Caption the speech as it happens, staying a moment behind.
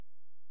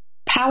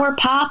power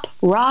pop,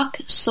 rock,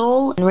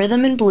 soul, and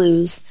rhythm and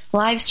blues.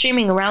 Live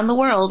streaming around the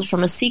world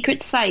from a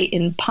secret site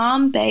in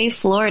Palm Bay,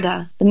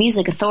 Florida. The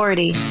Music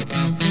Authority.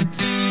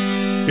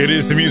 It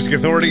is the Music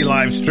Authority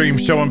live stream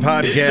show and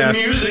podcast.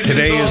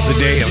 Today is the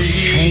day of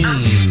change.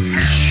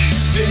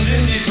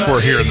 We're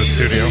here in the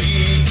studio.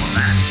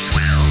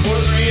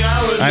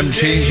 I'm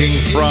changing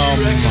from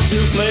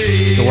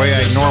the way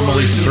I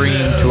normally stream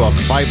to a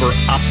fiber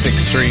optic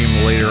stream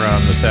later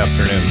on this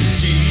afternoon.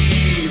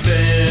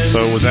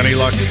 So with any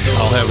luck,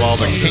 I'll have all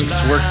the kinks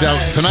worked out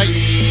tonight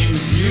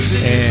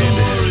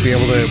and be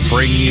able to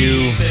bring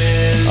you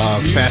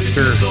a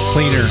faster,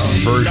 cleaner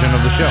version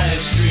of the show.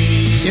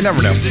 You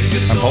never know.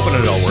 I'm hoping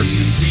it all works.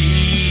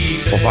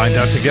 We'll find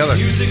out together.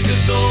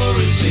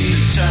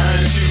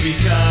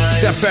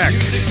 Step back.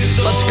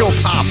 Let's go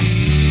pop.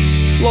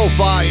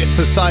 Lo-fi at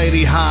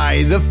Society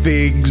High, the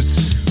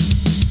Figs.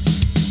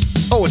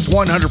 Oh, it's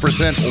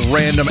 100%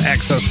 random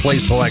access play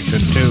selection,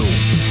 too.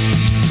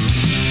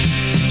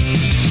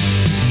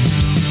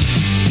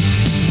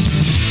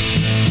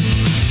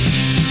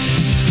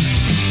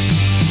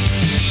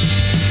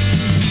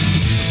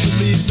 The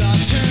leaves are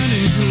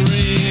turning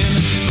green.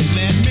 They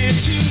led me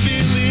to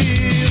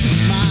believe.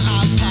 My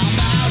eyes pop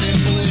out and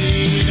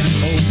bleed.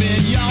 Open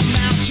your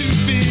mouth to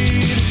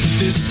feed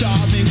this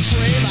starving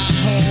crave I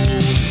hold.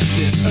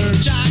 This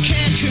urge I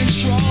can't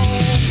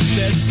control.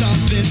 There's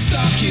something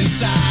stuck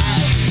inside.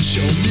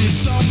 Show me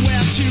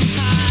somewhere to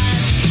hide.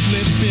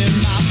 Flipping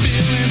my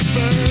feelings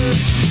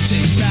first.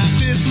 Take back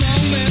this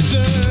lonely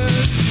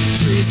thirst.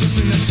 Please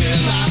listen until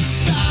I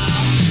stop.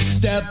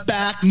 Step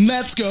back,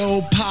 let's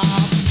go pop.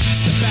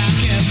 Step back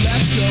and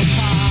let's go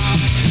pop.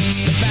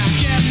 Step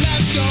back and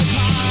let's go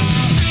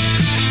pop.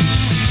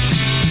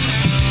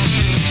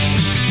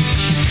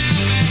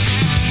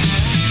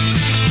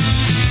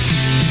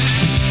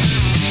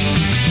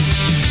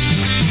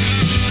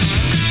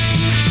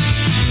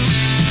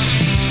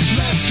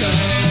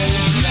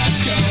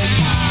 Let's go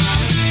pop.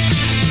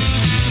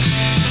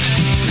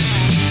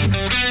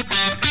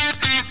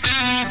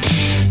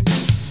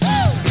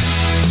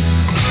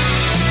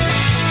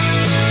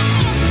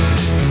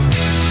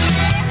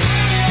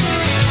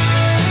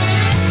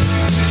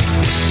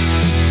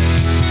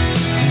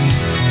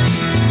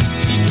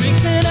 She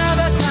drinks an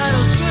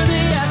avocado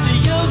smoothie after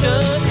yoga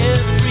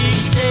every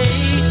day.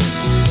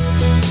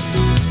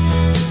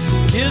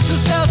 Gives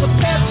herself a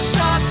pep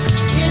talk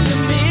in the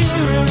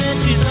mirror and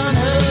she's on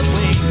her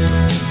way.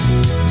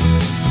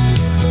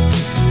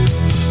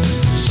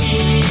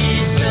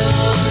 She's so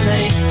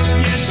late.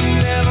 Yeah, she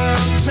never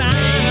on time.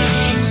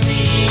 Makes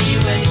me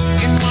wait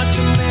and watch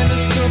her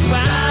minutes go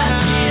by.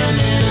 Drives me a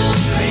little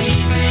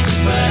crazy,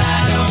 but I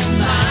don't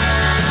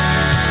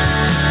mind.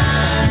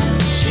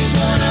 She's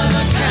one of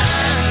a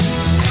kind.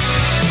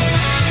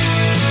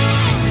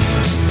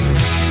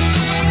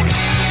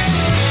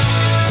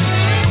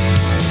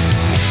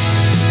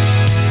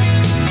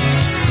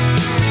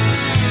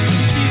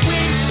 She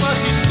winks while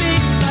she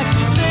speaks like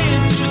she's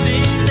saying two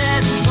things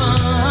at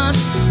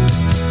once.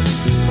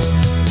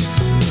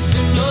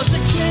 Then blows a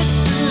kiss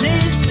and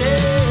leaves me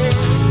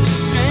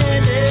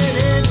stranded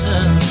in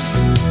love.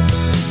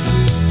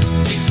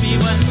 Makes me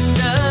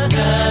wonder,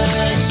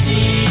 does she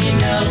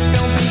know?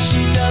 Don't think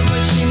she does,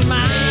 but she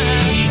might.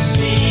 Makes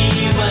me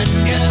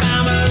wonder if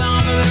I'm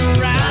along for the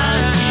ride.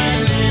 Drives me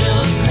a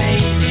little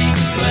crazy,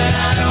 but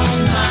I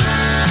don't mind.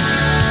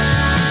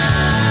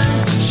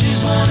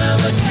 She's one of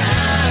a kind.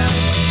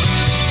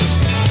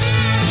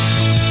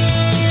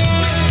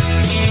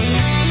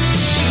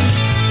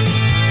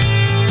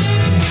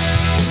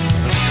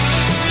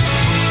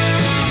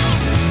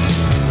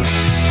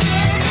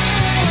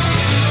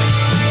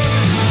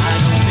 I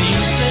don't think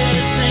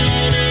there's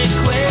any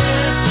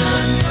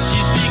question.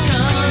 She's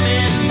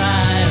becoming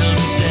my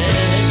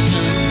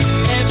obsession.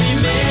 Every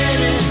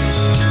minute,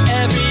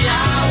 every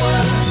hour,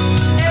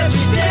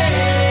 every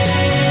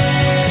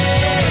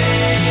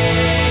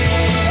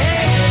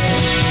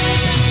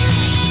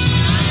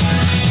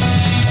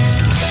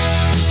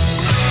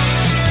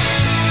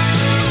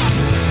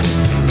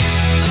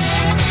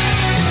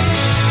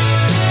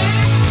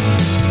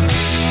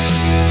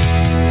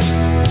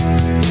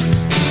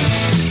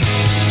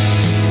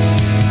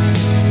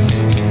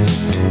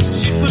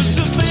She puts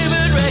her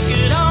favorite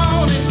record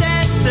on and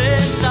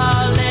dances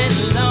all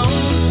alone.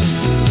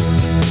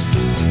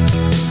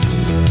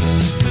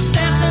 'Cause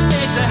dancing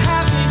makes her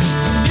happy,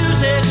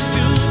 music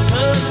fuels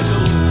her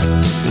soul.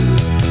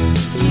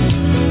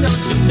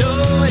 Don't you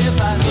know if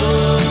I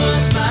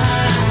close my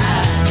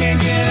eyes, can't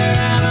get her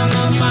out of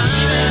my mind.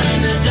 Even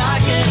in the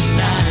darkest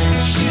night,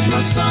 she's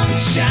my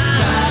sunshine.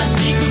 Drives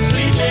me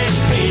completely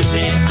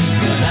crazy,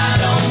 'cause I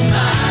don't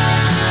mind.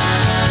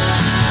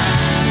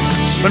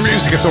 The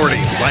Music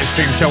Authority live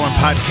stream show and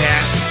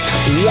podcast.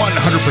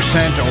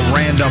 100%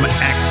 random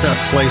access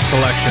play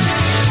selection.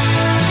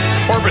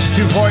 Orbis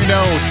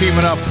 2.0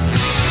 teaming up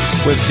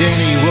with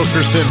Danny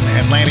Wilkerson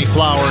and Lanny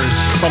Flowers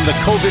from the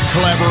COVID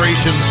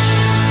collaborations.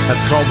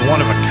 That's called One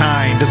of a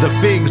Kind. The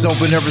Figs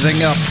opened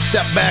everything up.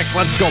 Step back,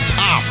 let's go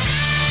pop.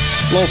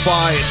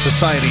 Lo-fi at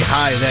Society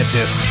High, that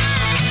disc.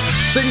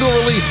 single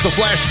release, The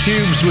Flash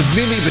Cubes with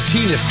Mimi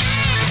Batinas.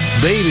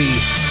 Baby,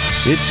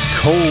 it's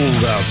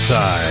cold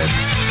outside.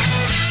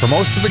 For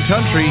most of the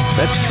country,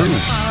 that's true.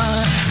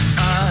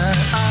 I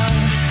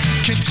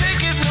can't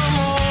take it no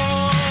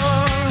more.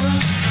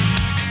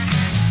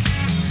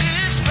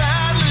 It's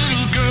bad,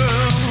 little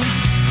girl,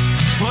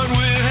 what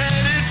we're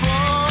headed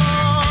for.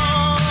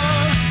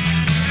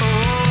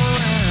 Oh,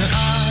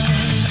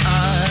 and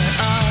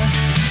I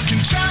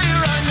can tell you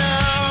right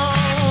now,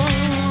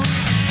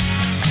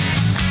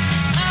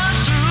 I'm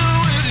through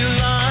with your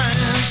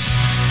lies.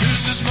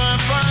 This is my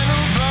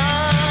final bow.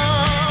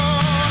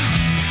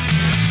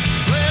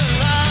 Well,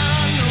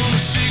 I know the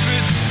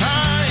secret,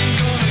 I ain't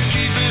gonna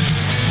keep it.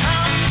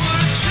 I'll put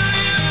it to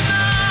you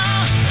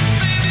now.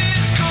 Baby,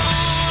 it's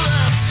cold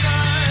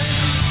outside.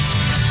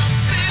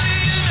 Baby,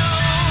 you know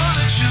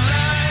that you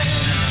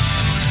lied.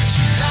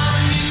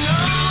 Darling, you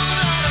know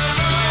that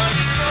I love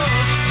you so.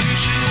 You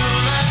should know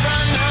that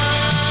by now.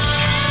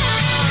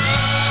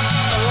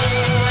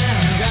 Oh,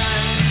 and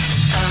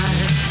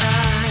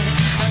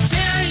I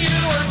tell you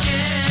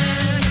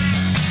again.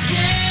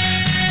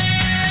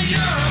 Yeah, you're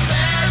a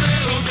bad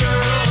little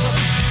girl.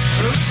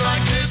 Looks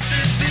like this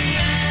is the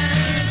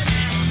end.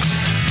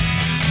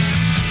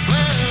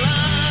 Well,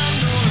 I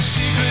know the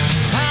secret,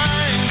 I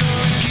ain't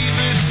gonna keep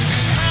it.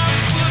 I'll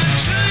put it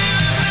to you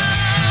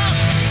now.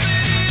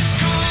 Baby, it's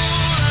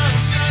cold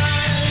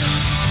outside.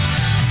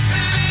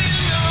 Baby,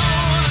 you know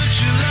that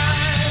you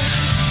lied.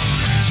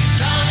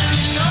 Darling,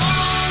 you know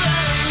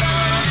that I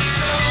love you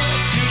so.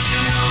 You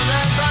should know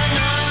that by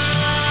now.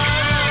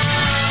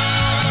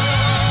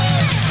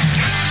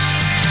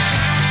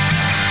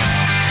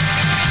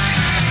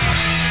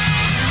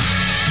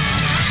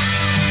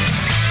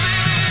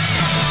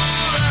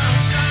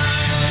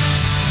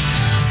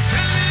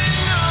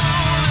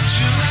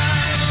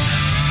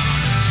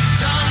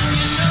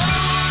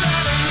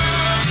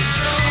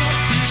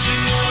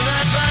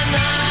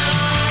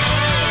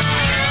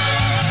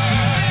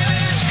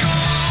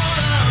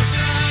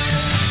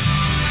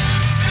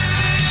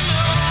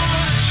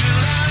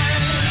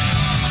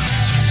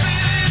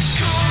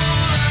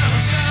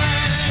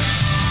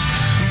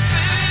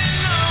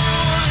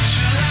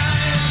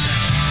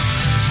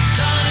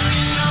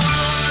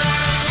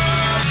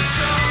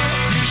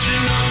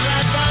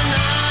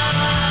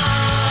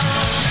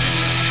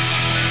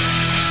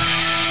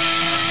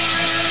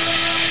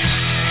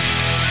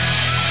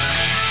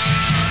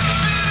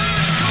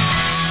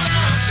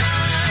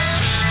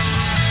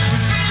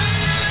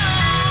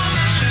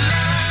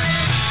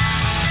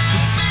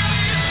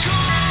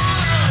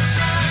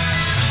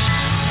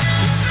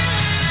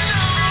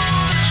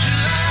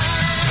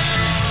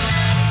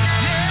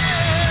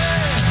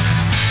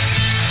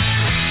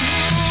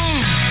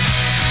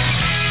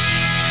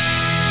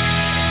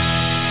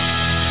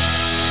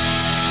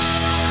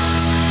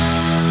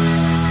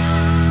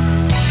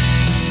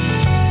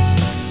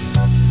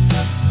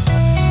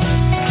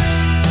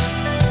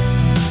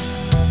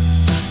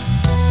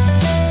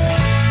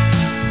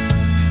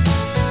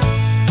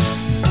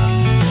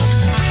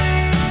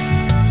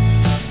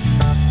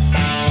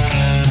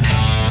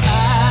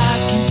 I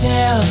can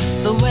tell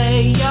the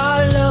way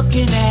you're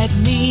looking at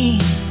me.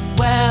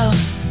 Well,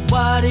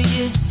 what do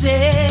you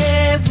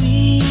say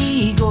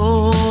we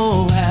go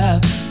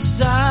have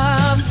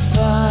some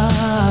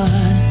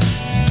fun?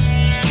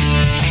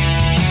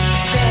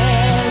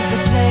 There's a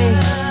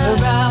place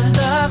around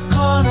the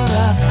corner,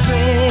 a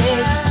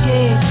great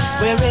escape.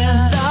 We're in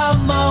the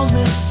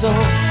moment, so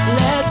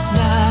let's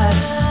not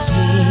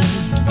take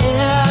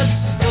it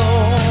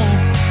slow.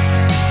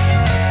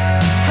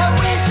 And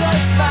we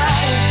just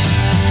might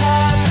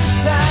have the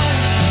time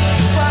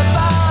of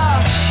our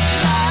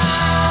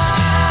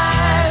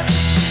lives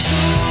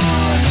tonight.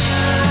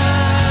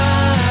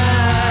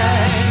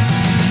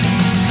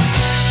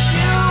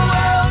 You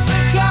hold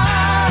the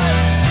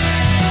cards,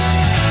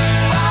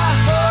 I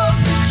hold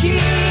the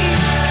key.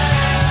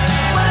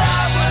 Well,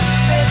 I would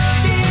bet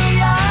the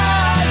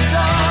odds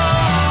on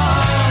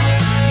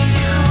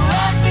you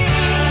and me.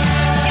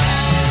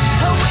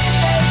 And we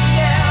may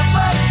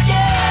never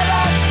get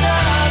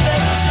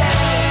another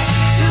chance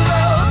to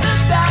roll the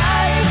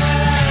dice,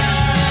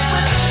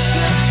 but this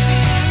could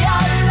be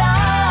our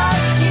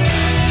lucky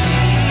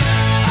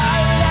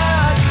night.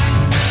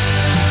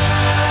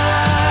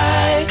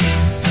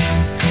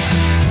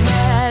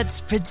 Let's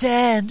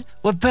pretend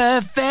we're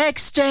perfect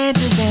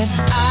strangers, and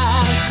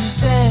I can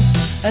sense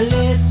a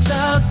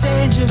little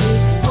danger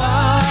is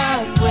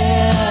what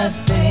we're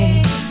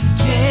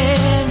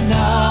thinking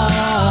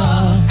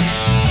of.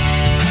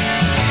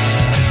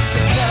 So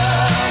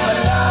come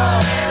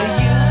along,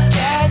 you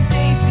can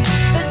taste it.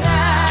 The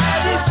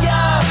night is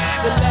young,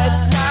 so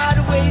let's not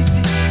waste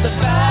it. The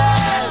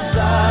vibes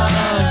are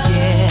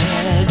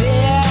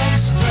getting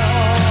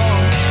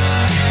strong,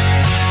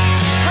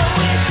 and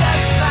we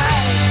just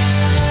might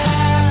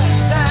have the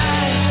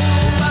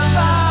time of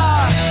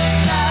our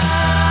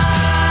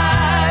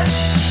lives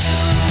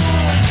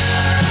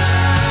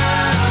tonight.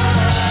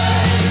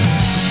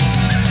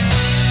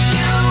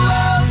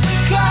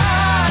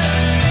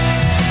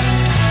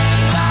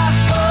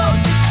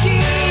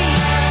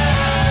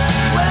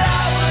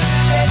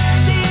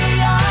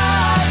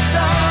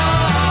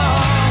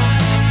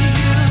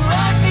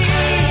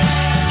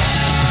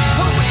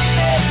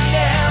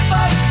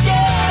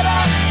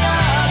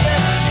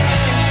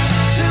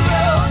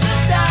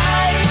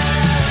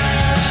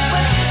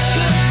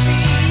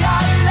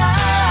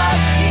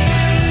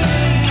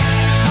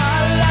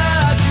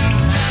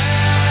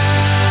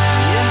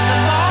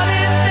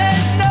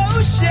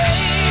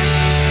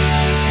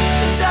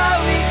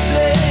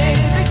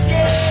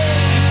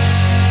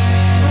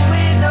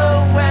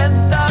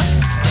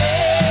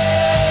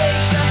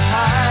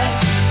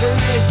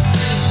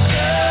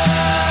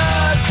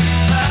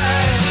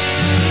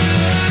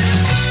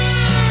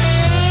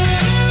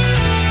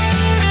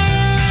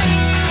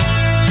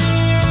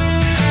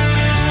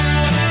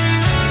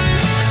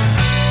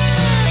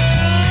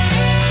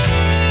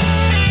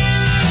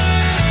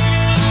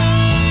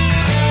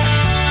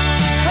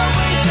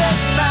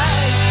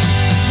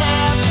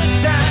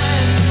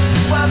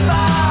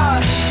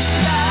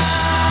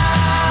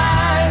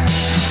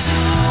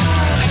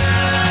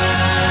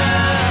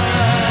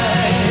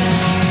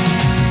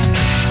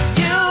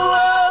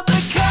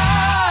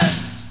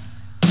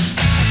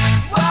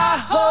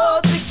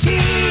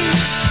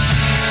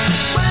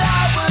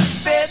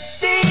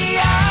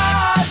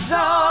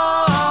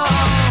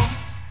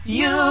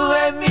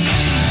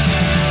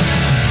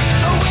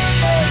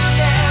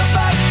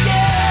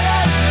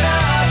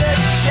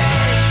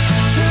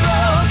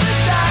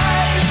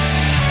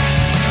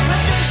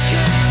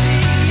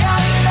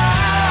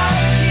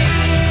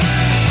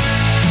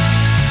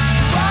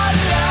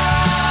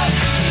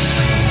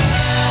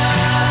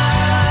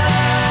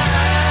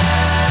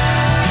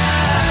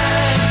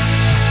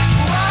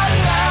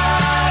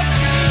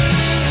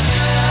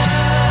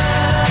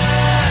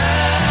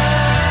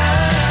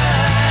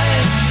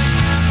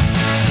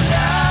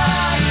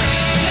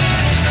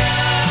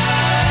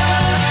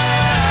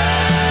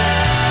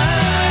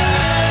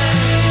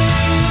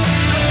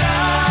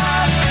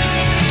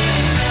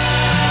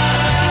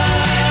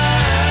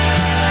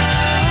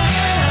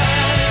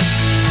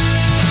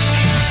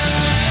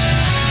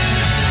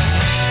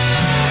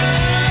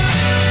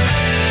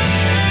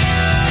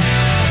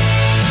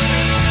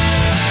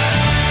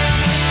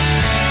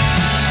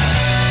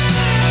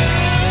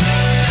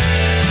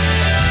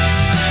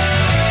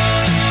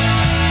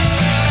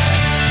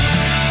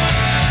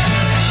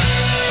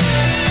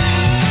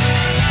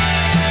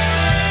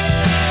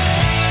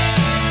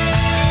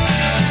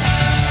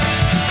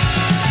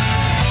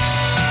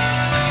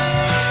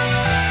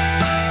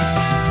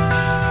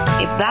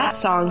 that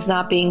song's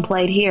not being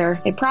played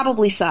here. It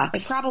probably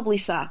sucks. It probably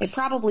sucks. It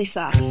probably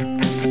sucks.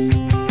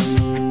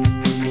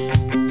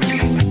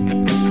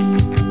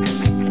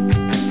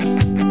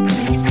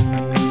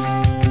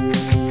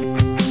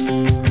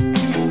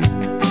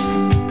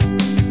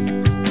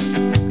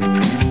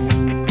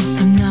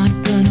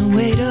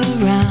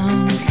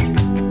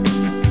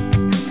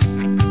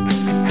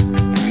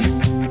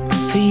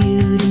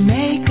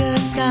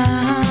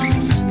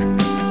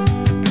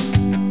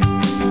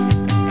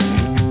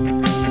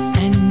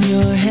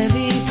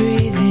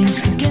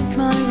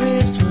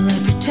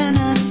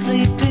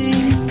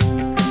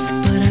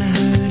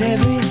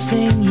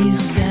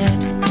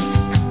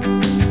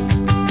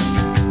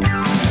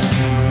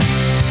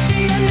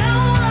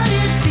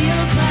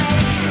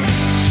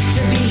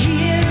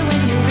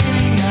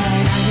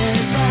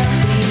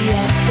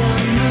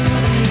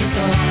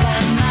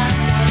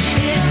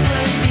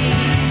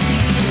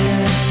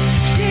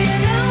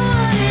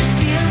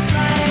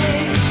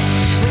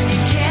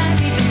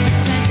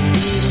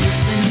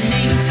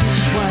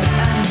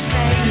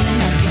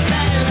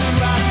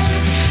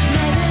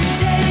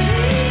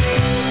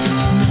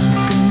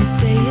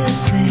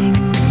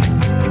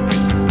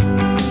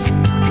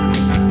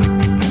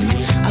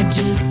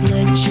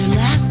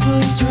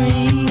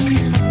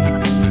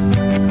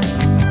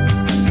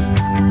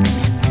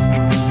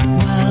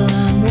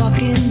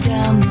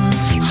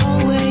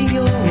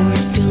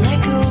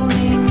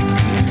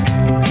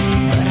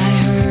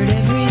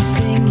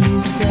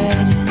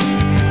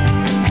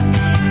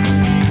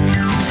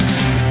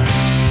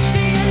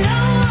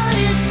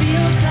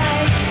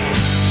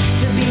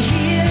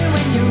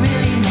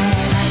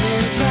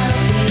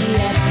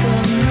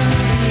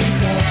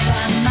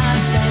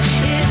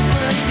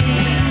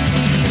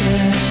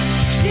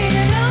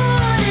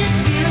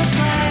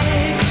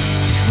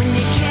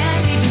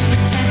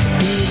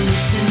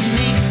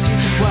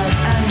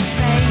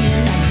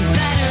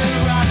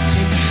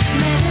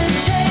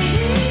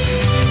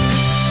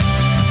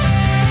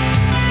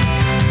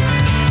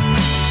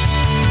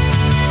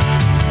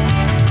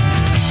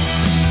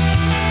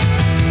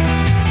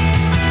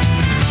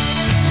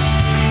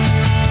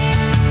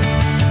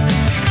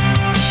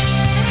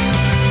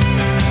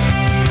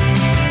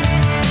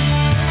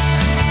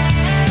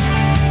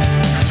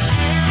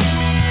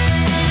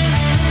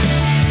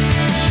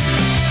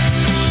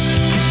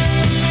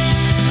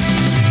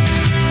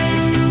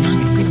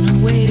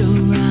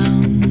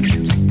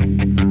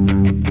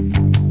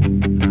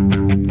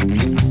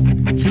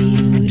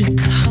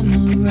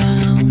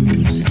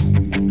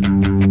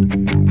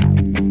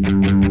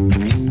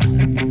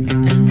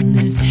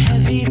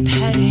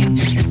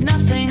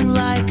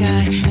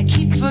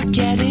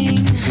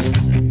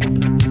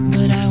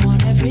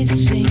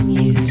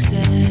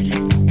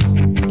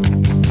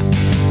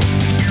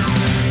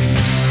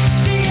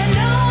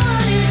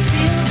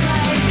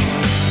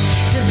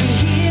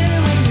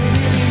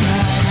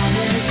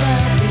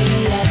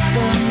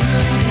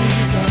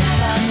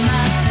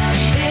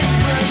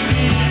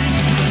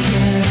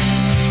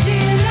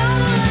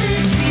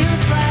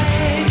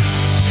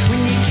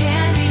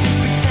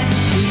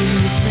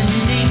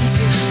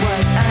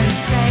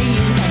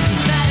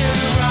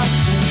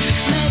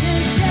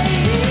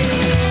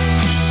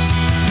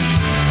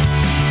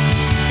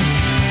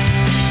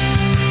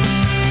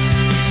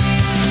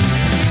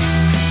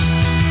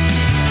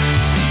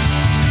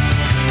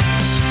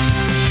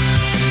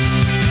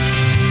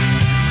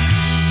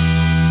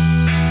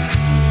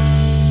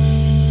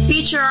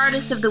 Feature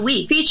Artist of the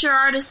Week. Feature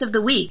Artist of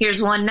the Week.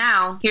 Here's one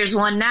now. Here's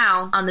one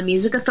now on the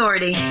Music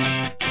Authority.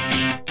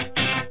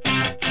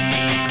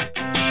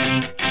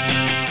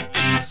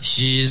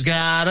 She's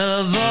got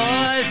a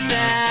voice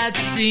that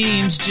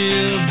seems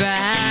to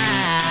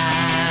back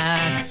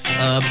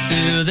up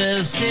through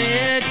the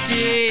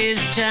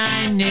city's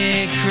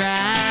tiny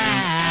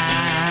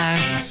cracks,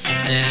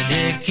 and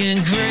it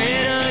can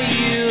cradle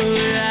you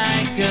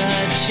like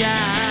a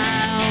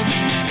child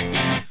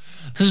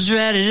who's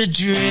ready to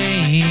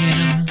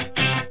dream.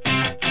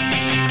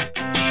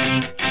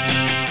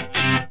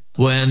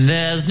 When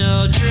there's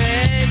no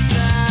trace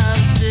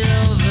of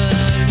silver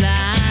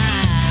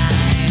lines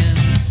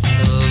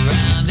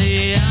around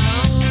the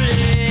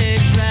only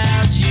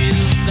clouds you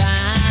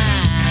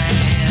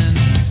find,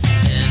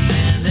 and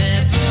then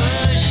they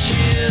push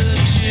you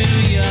to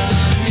your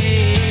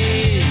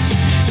knees.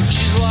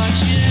 She's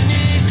watching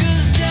it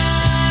 'cause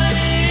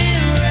Dolly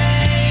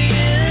Ray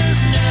is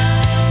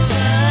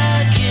Novocaine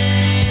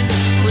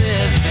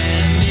with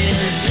them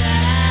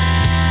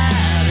inside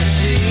her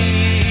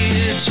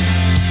feet.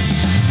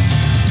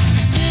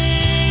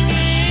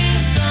 Singing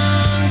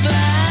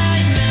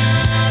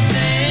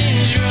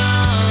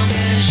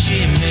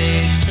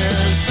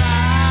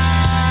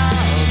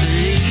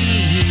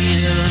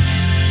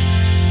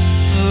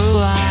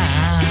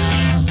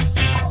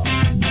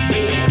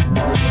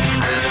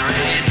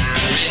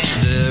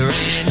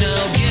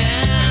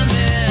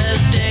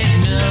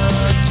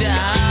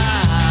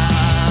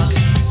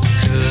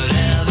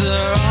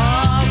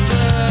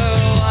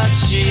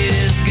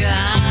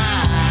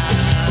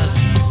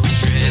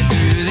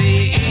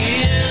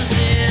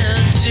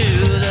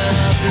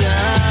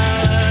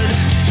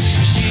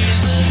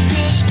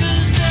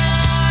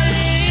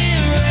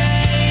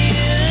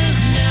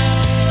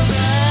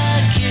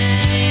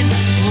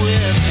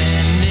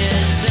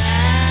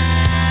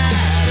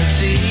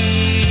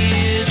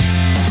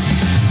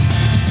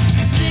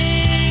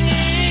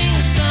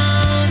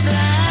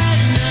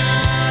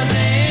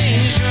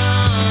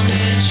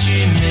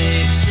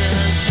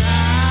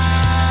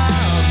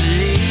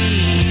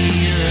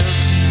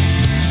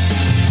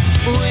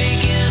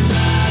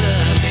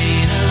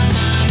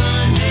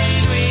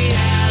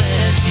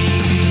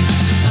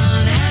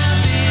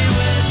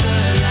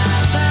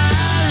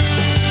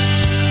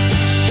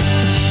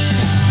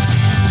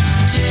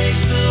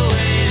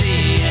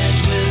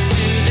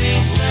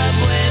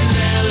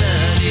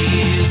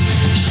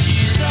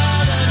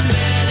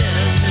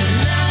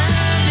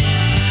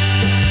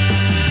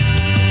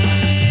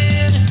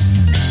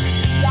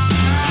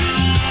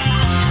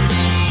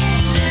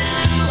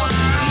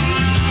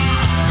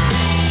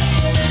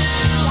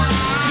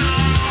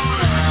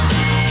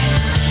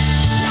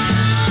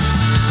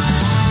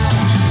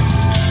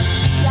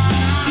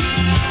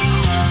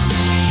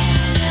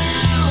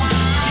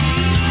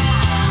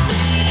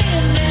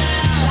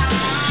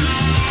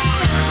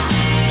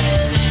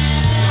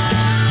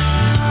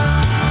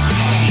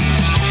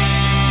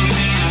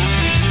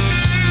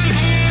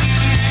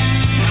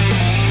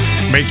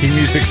Making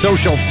Music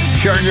Social,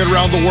 sharing it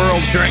around the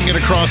world, sharing it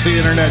across the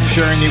internet,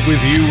 sharing it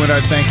with you, and I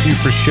thank you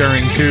for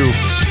sharing too.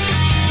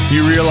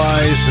 You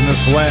realize in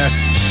this last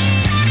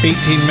 18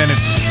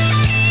 minutes,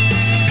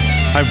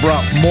 I've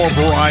brought more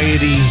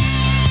variety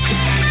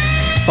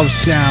of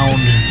sound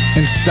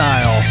and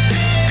style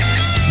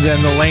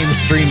than the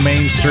mainstream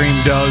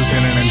does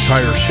in an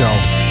entire show.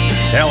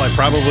 Hell, I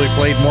probably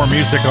played more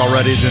music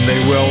already than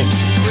they will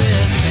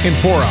in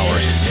 4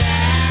 hours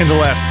in the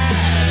last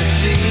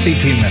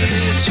 18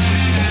 minutes.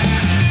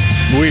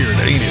 Weird,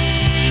 ain't it?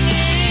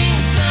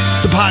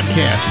 The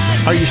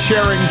podcast. Are you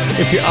sharing?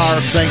 If you are,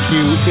 thank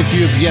you. If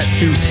you have yet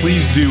to,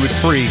 please do. It's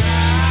free.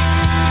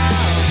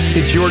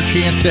 It's your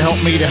chance to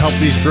help me to help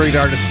these great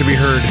artists to be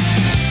heard.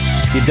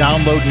 You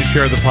download and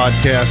share the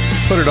podcast.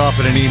 Put it off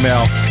in an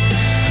email.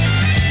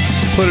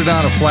 Put it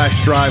on a flash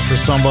drive for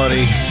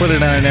somebody. Put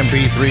it on an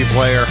MP3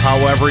 player.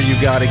 However you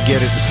got to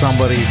get it to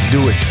somebody,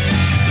 do it.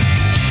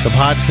 The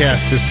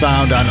podcast is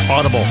found on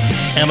Audible,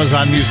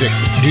 Amazon Music,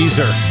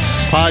 Deezer,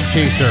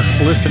 Podchaser,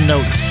 Listen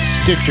Notes,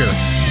 Stitcher,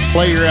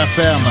 Player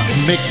FM,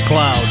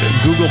 Mixcloud,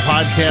 Google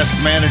Podcast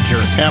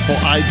Manager, Apple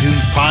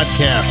iTunes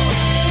Podcast,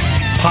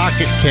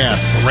 Pocket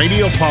Cast,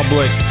 Radio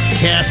Public,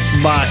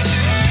 Castbox,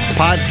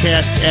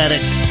 Podcast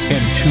Addict,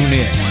 and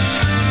TuneIn.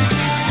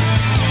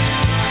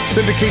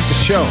 Syndicate the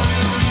show.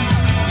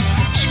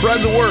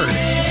 Spread the word.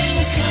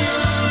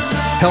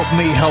 Help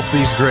me help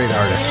these great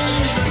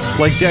artists.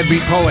 Like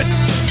Deadbeat Poets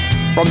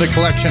from the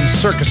collection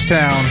Circus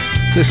Town,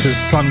 this is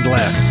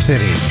Sunglass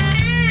City.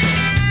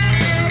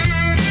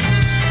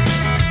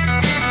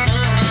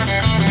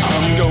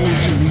 I'm going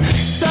to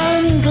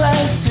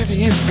Sunglass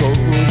City for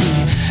the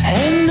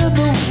end of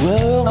the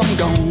world. I'm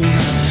gonna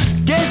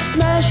get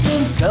smashed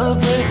and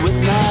celebrate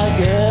with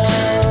my girl.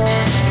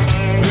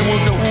 And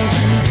we're going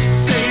to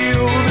stay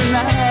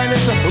overnight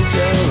at the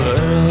Hotel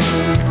Earl.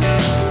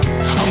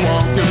 I'm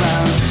walking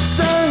around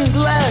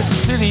Sunglass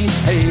City.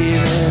 Hey,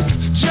 there's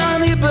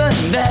Johnny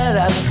Burnett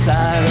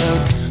outside of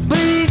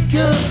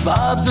Bleecker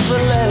Bob's of the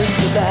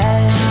lesser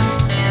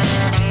dance.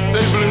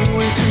 They blew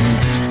into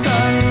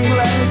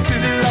Sunglass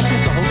City like a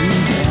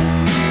golden cat.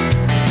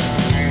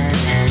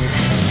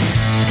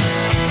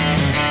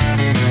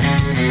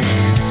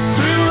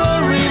 Through a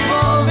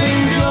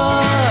revolving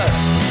door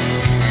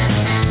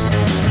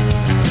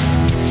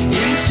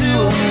into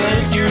a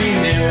Mercury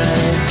mirror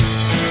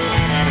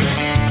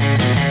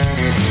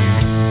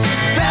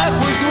that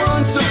was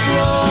once a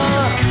floor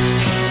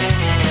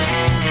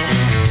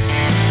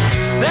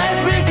that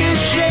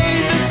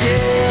ricocheted the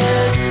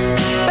tears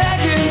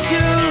back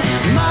into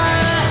my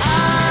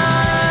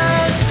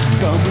eyes.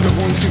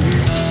 Going to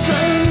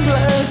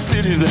Sunglass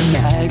City, the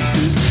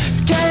Naxos,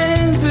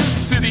 Kansas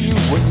City,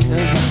 where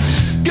the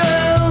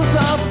girls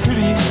are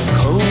pretty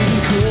cold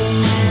and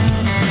cool.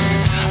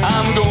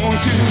 I'm going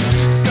to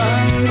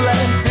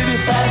Sunglass City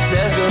fast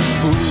as a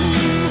fool.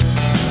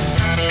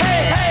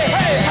 Hey, hey,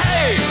 hey,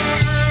 hey!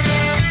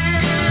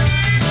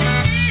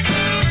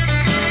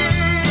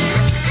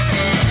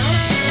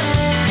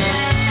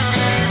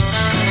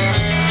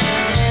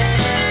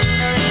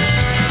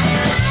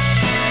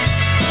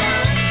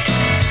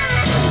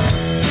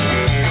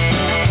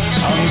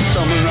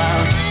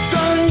 Around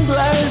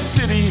Sunglass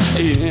City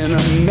in a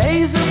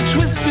maze of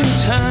twists and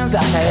turns.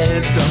 I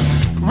had some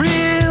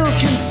real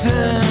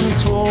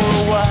concerns for a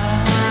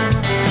while.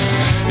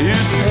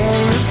 Is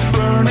Paris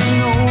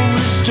burning or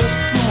is just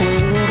the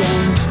world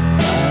on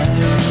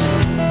fire?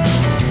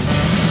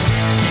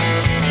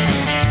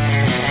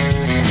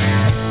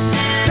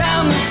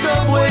 Down the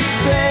subway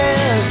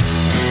stairs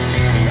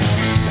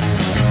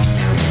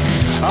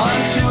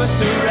onto a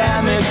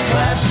ceramic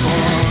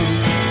platform,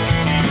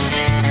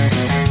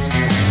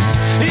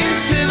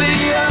 into the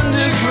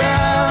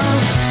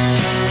underground.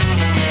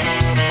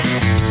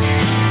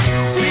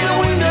 See the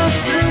windows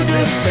through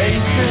the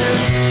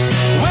faces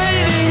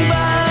waiting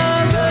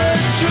by the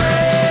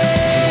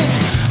train.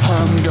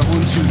 I'm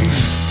going to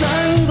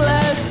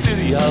Sunglass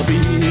City. I'll be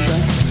the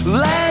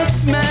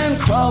last man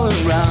crawling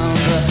around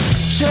the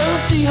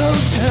Chelsea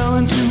Hotel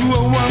into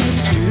a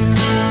 1-2.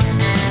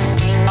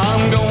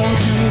 I'm going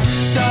to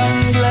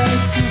Sunglass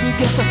City.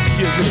 Guess I'll see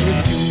you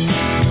there too.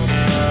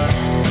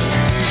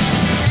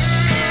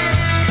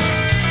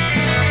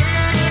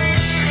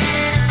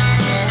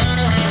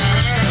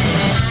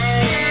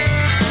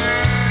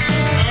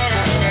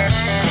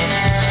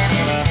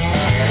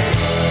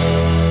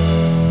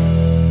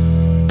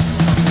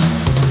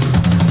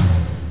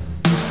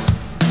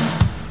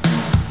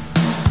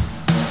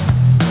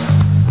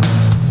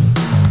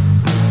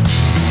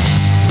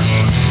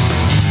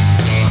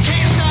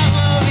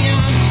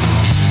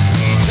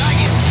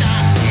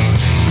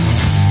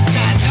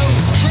 Got no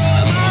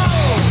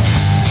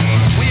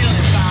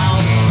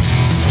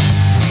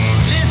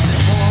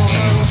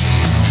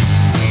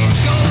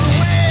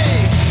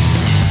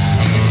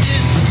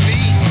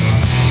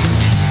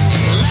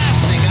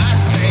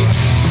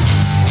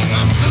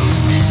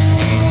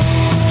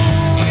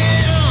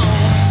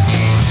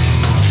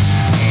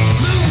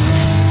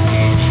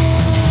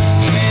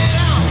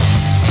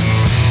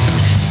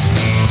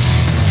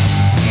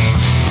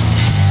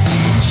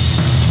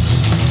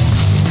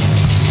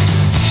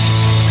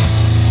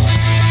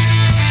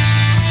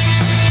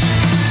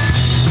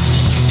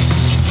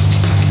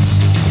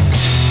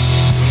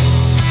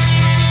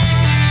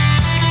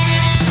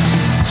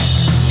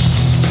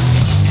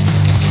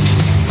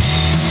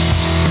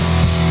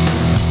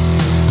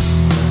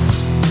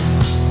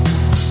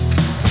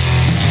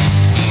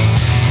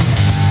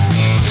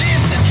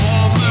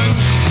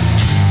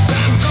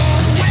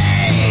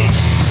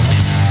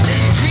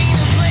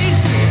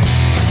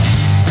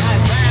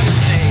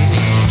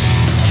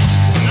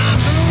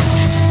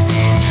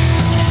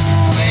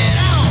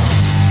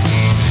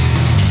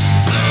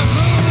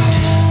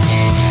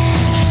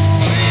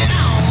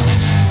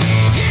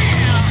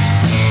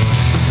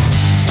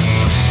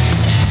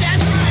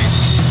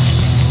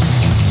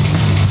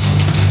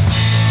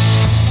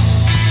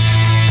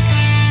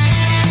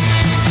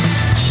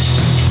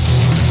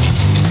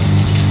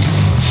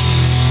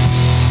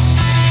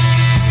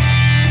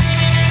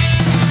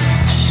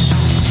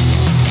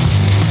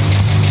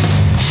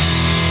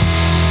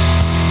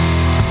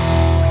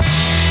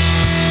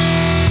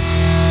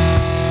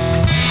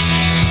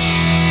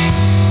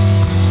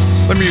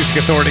The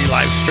Music Authority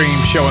live stream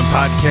show and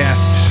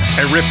podcast.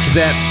 I ripped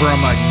that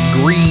from a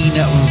green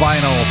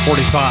vinyl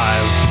 45,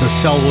 the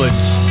Selwoods.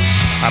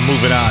 I'm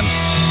moving on.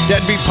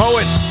 Deadbeat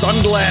Poet,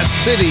 Sunglass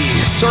City,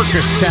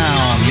 Circus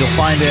Town. You'll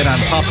find it on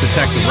Pop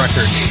Detective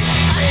Records.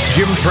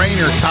 Jim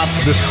Traynor topped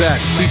the set.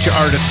 Feature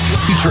artist,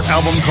 feature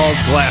album called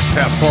Glass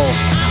Half Full.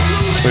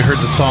 We heard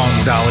the song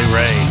Dolly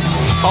Ray.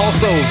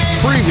 Also,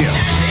 previous,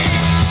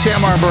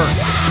 Tamar Burke,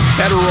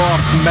 Better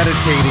Off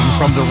Meditating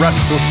from the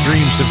Restless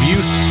Dreams of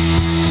Youth.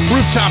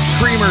 Rooftop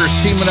Screamers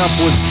teaming up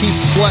with Keith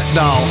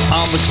Sletdoll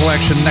on the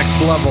collection Next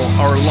Level,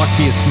 Our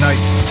Luckiest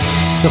Night.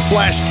 The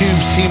Flash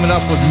Cubes teaming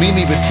up with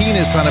Mimi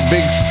Bettinas on a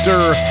Big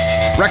Stir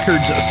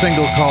Records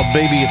single called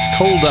Baby It's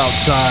Cold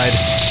Outside.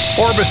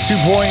 Orbis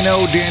 2.0,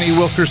 Danny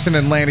Wilkerson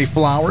and Lanny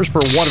Flowers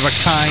for One of a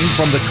Kind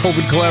from the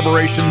COVID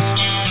collaborations.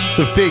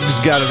 The Figs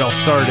got it all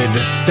started.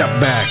 Step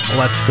Back,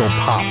 Let's Go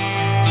Pop.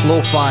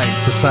 Lo-Fi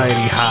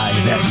Society High,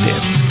 that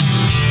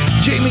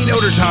disc. Jamie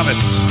Noter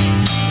Thomas.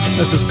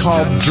 This is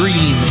called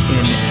Dream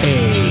in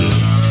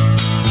A.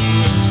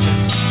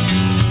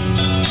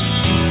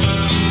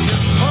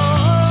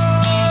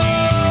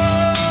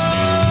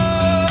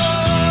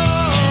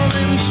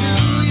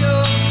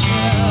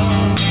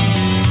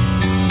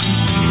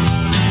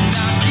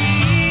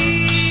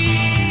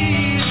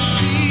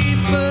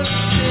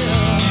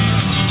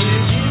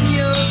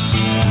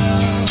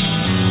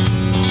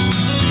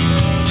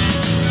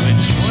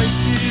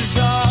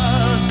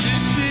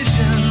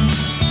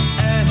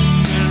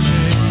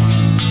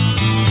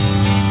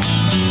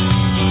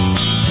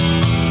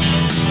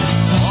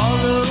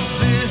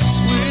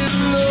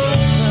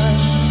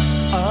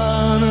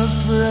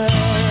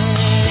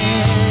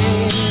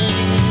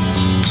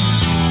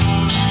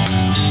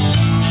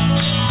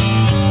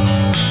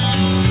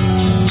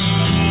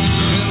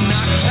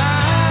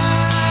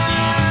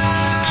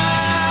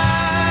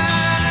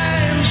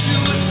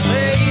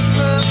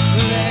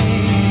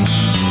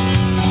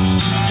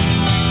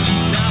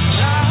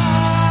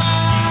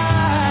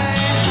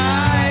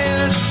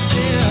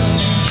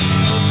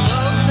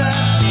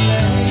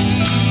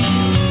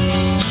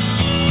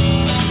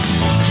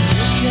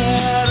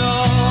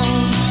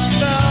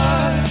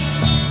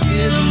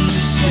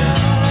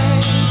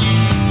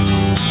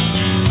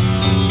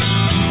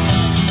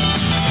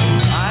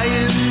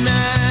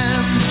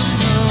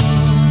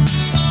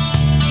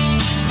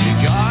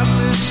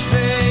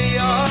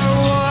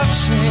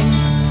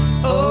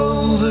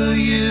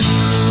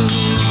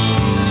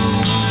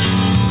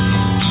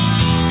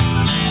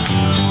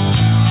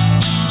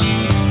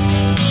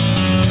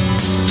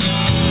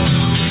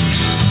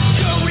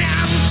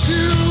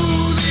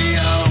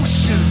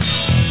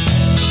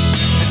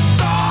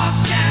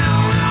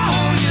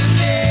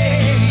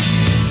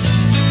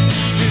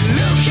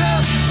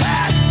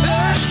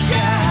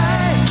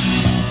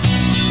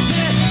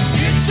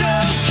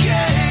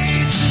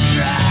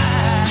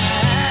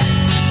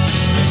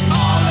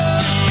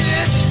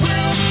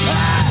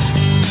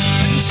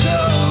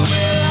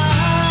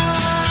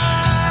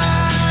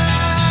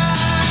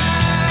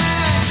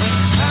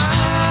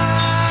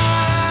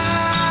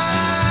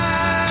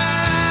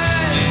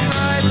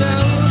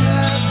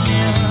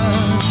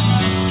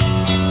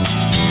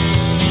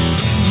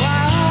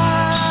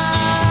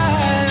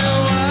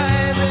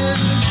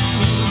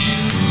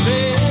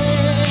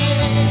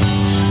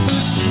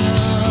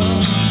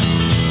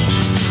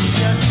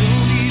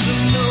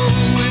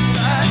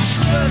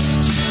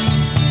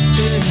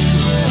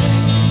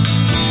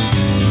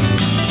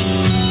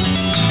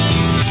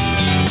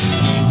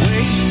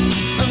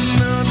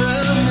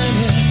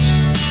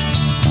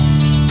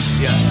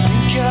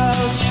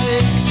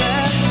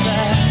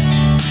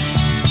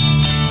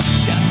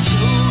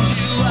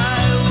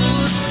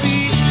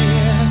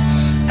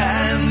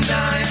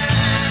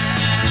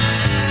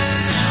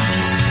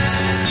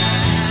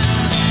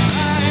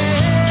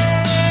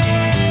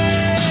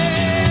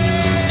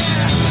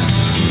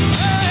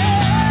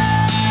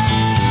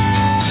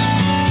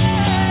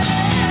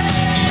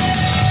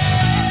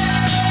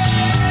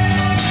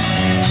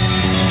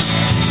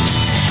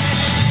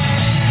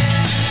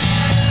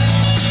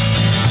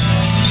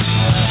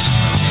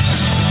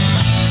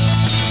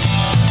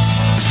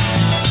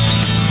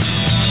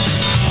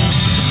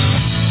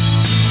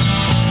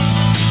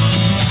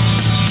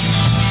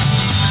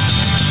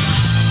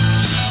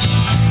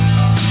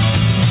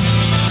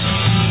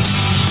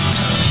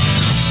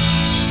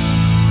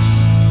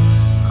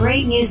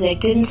 Great music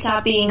didn't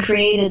stop being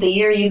created the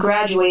year you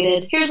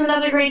graduated. Here's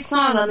another great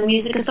song on the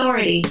Music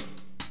Authority.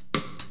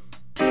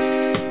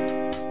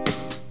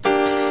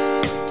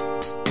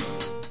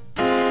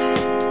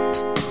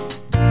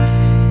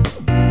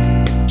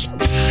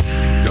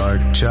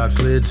 Dark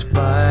chocolates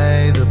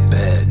by the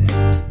bed,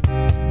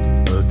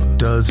 a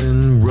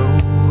dozen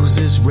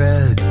roses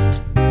red,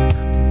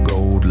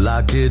 gold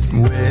locket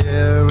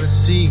where a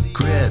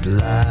secret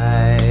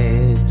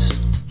lies.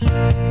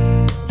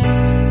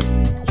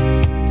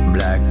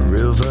 Black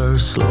river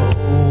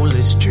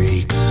slowly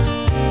streaks,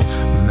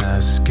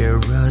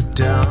 mascara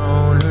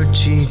down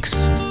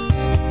cheeks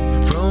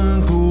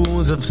from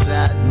pools of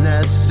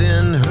sadness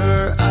in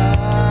her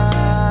eyes.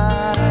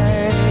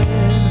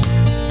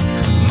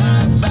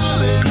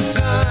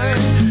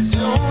 time.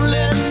 Don't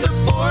let the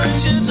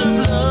fortunes of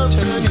love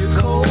turn you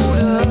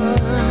colder.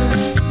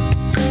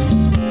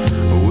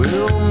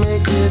 We'll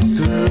make it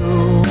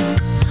through,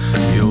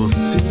 you'll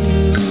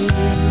see.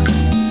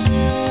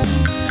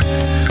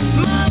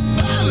 My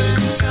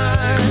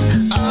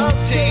Valentine, I'll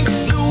take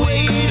the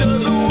weight of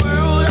the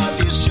world off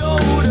your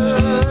shoulder.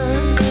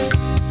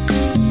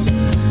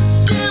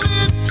 Give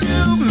it to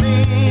me.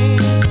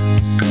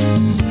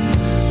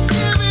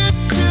 Give it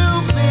to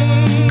me.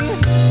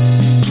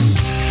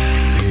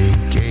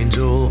 Pink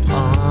angel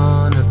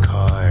on a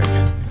card,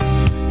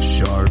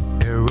 sharp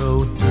arrow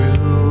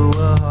through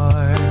a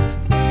heart,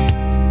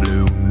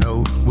 blue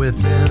note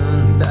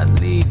within that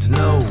leads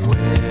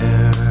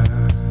nowhere.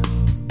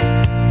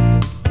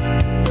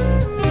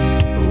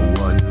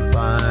 One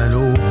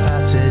final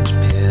passage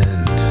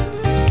penned,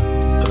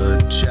 a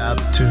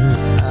chapter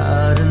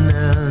at an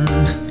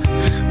end.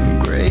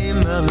 Gray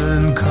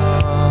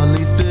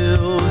melancholy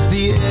fills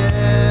the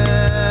air.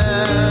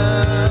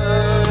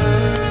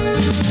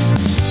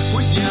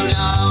 Well, you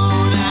know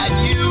that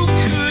you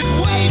could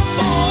wait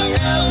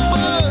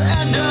forever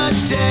and a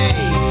day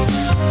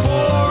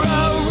for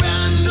a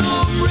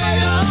random ray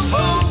of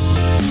hope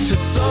to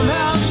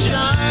somehow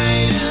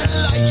shine and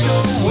light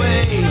your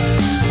way,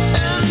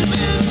 and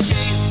then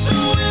chase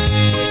away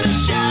the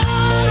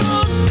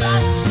shadows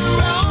that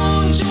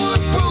surround your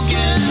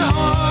broken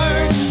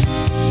heart.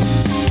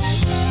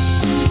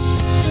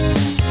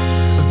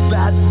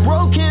 That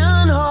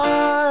broken heart.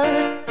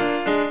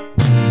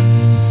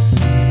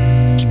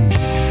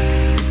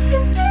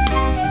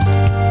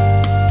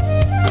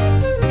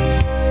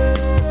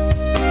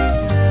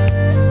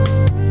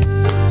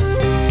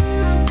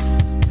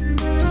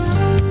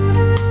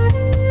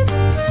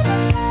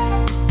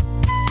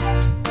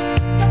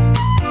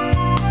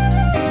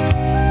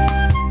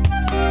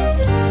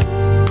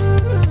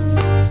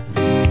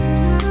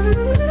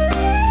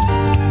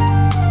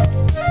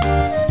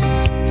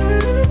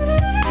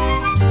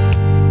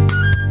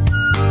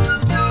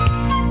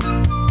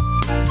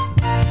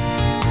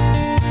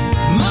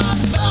 My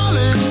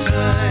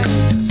Valentine,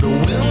 the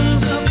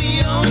whims of the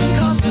young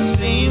cost the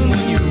same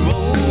when you're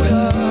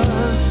older.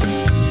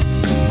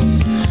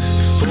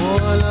 For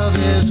love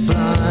is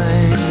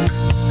blind,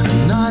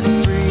 not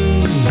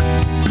free.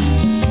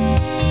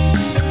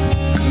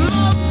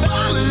 My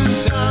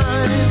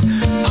Valentine,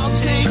 I'll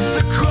take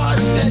the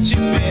cross that you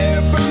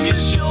bear from your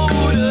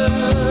shoulder.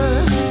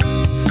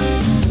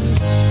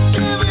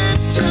 Give it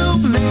to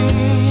me.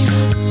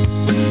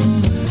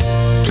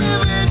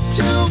 Give it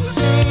to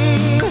me.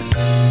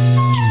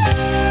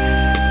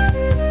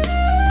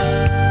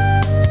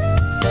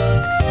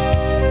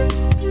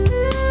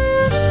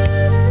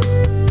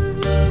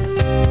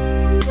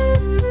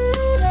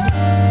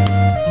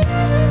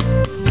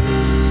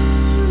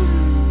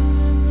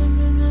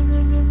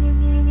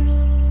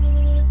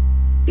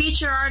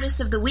 Feature Artist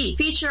of the Week.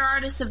 Feature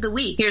Artist of the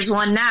Week. Here's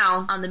one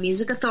now on the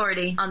Music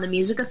Authority. On the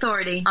Music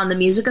Authority. On the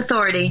Music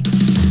Authority.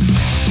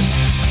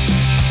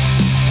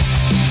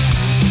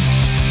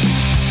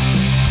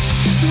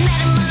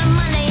 Met him on a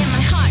Monday and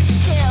my heart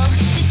still.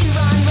 Did you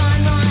run,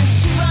 run, run?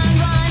 Did you run,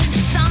 run?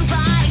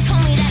 Somebody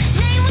told me that his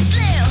name was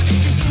Lil.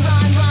 Did you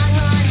run, run,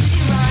 run? Did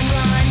you run,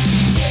 run?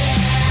 Yeah,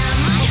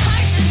 my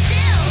heart stood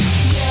still.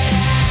 Yeah,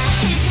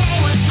 his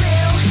name was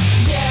Lil.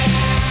 Yeah,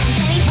 and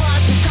then he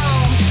walked me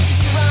home. Did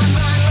you run,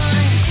 run,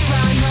 run? Did you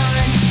run,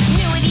 run?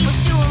 Knew what he was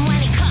doing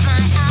when he caught my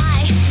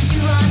eye. Did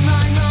you run,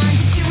 run, run?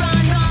 Did you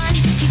run, run?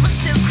 He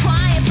looked so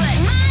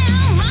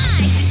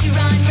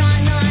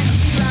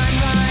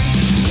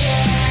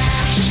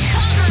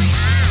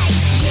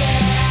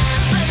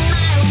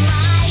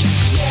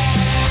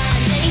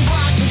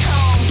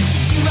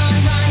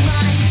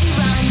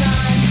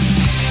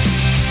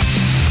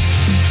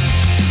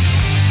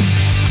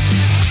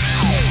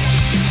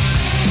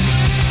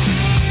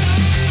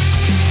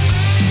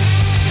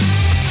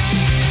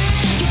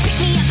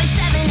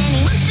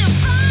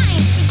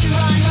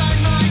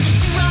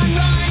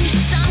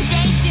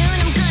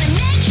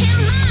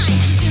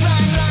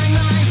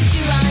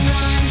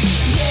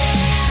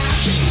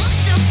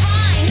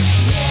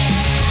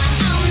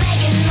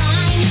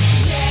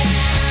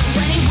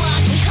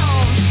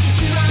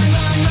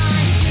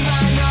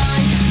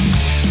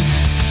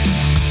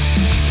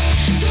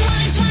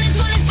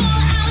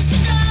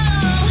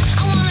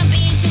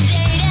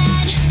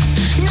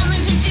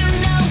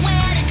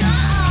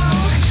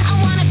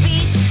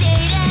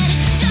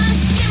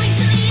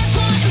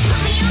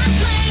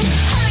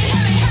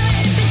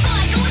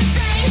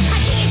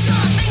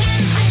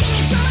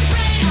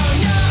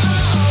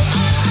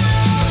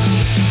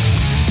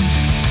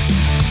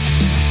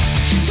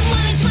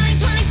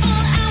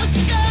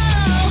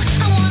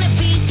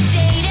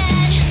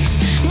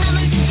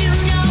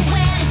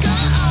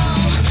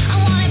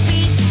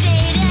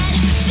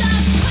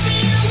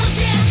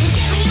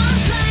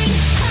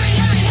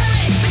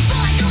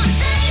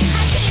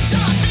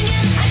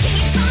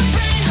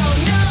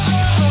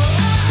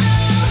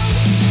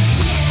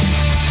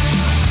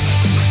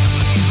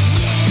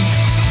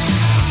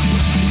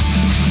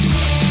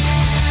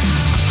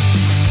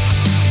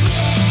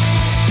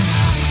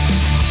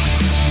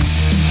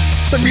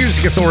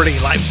Music Authority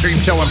live stream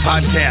show and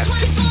podcast.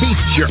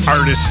 Feature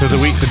artist of the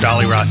week, the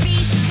Dolly Rock.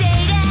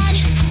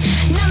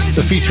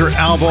 The feature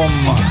album,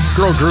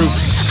 girl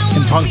groups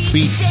and punk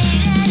beats.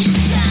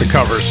 The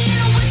covers.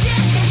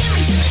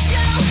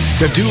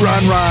 The Do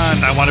Ron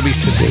Ron, I Want to Be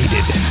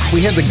Sedated.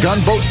 We had the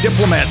Gunboat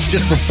Diplomats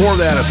just before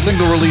that, a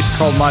single release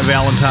called My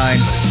Valentine.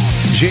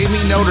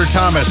 Jamie Noter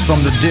Thomas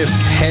from the disc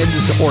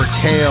Heads or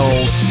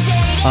Tails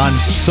on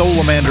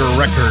Solamander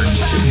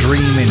Records,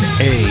 Dream in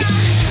A.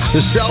 The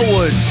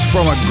Selwoods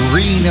from a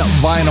green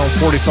vinyl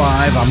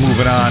 45. I'm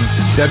moving on.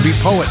 That'd be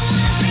Poets.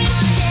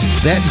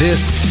 That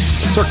disc,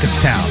 Circus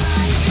Town.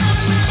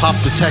 Pop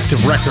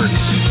Detective Records.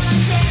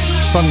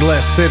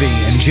 Sunglass City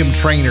and Jim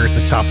Traynor at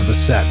the top of the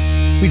set.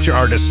 Feature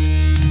artist,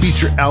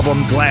 feature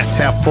album Glass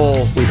Half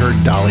Full. We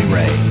heard Dolly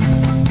Ray.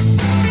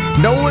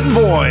 Nolan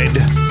Boyd,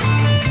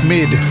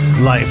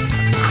 Midlife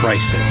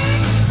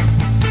Crisis.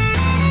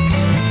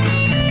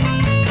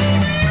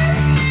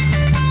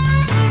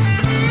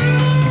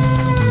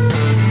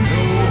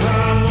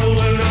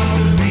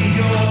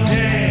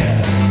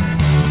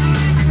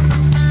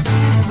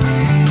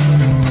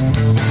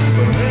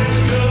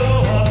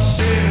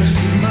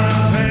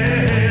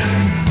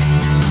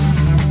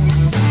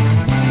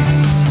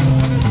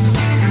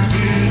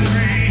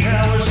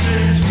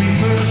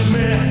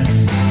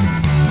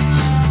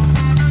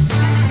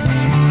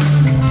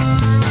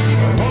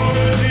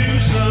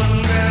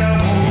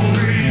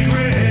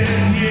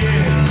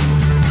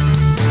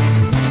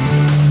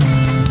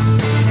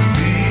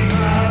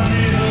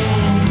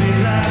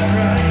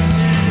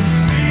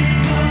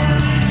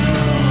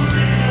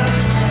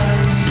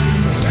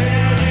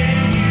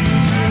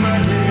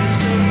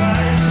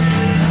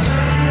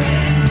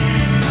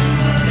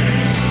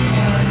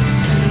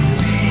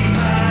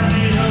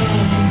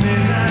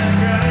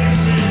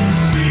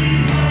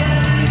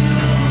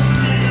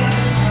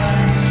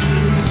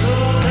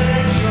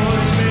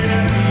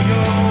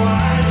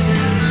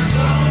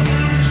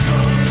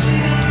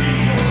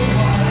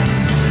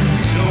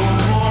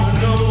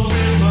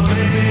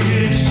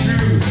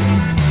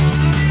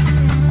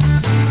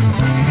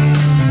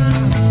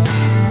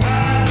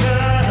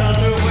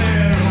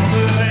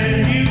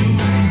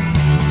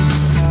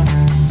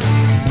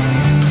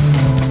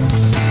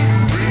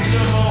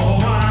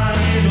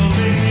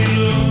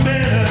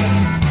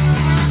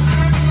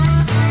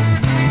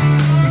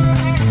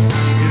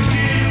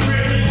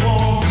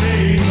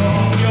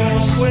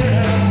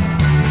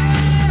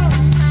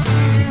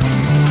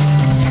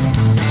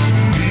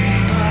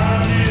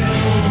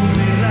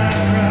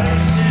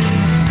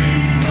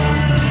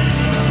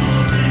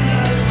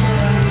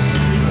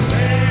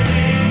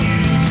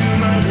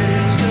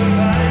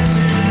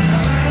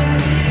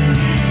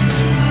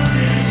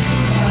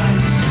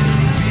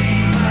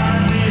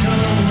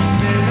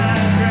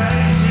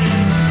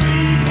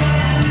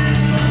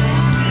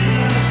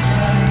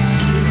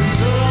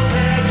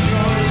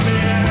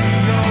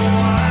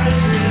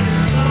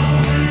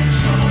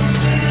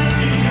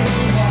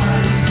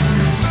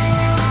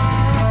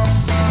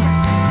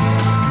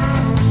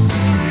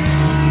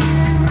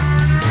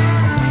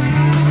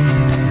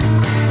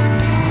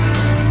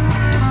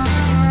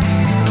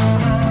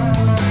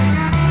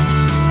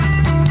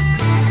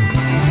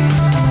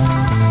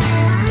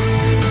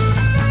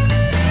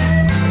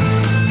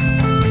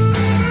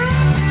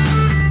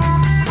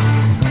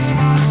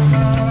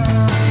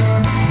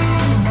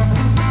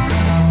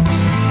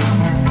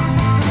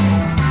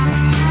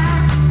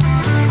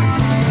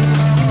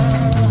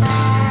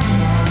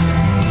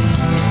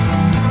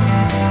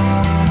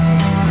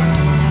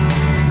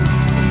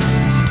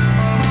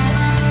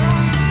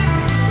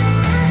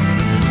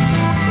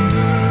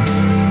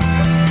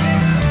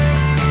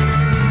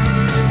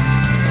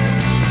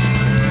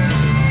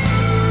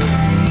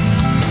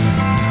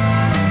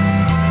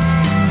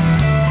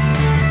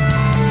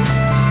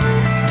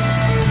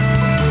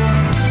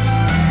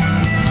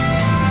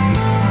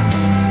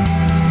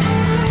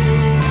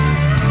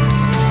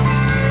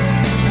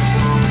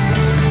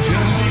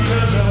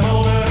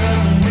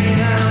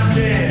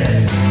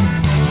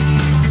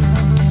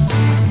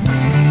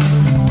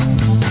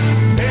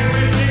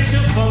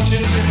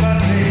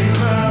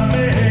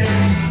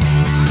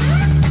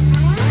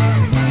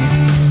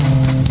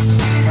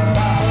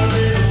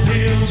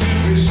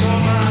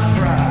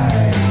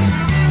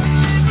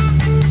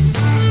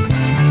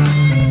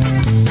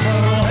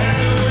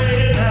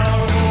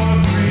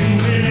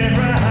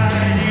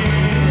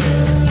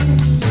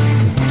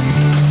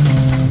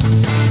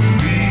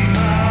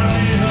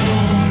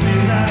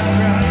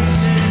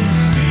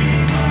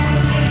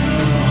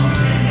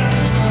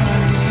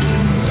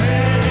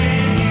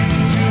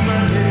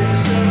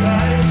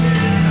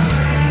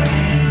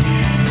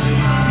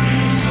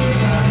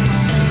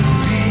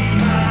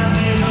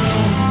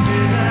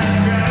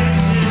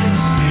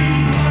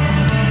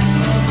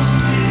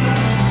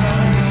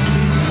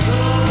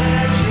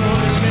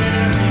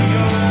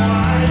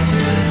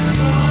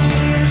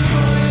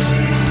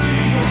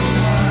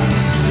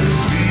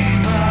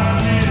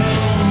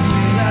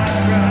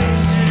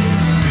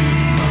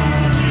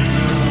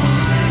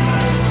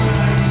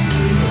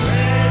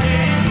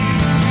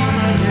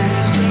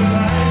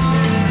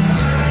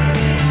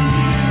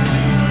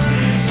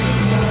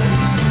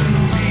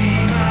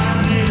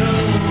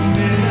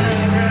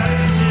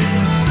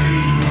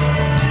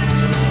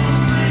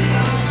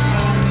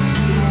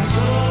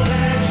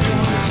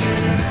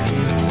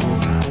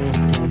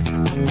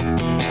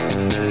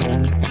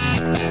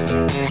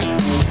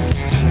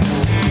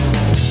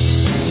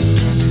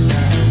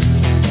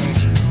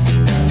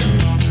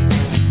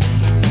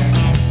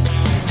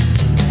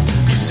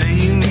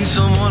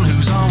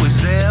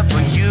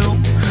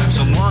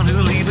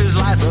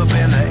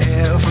 in the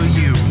air for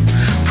you.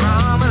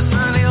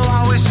 Promising he'll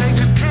always take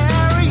good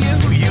care of you.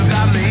 You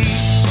got me.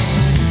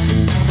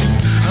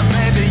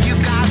 Baby, you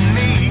got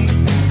me.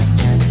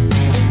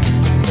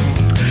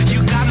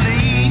 You got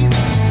me.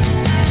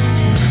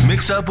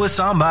 Mix up with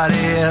somebody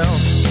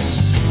else.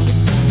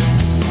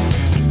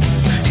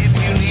 If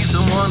you need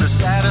someone to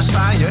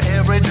satisfy your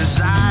every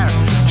desire,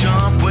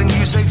 jump when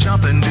you say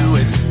jump and do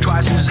it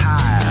twice as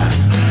high.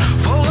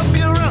 Fold up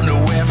your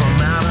underwear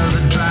from out of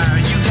the dryer.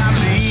 You got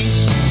me.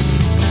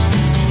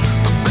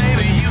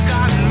 Baby, you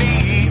got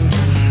me.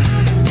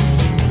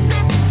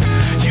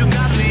 You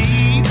got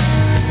me.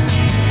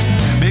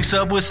 Mix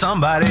up with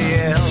somebody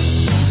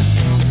else.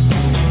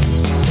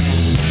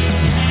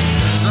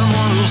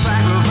 Someone who'll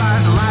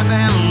sacrifice a life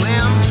and a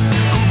limb,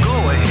 who'll go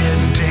ahead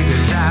and take a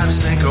dive,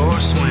 sink or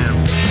swim.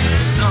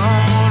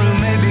 Someone who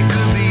maybe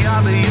could be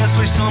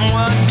obviously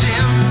somewhat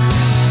dim.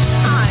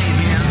 I ain't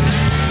him.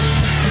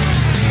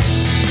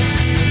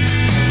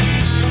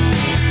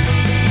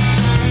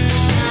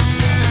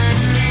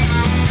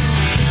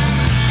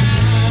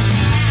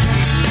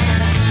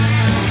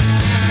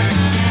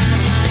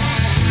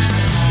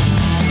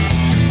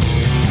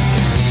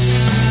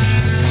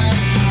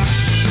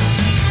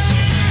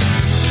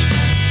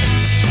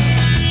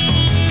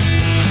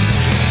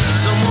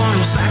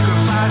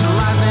 Sacrifice a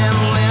life and a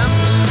limb,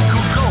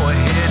 who'll go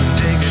ahead and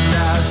take a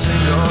dive,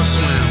 sink or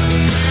swim.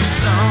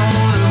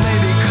 Someone who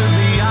maybe could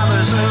be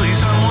obviously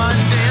someone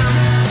dim.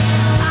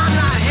 I'm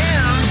not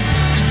him.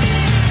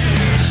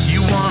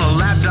 You want a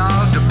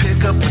lapdog to pick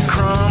up the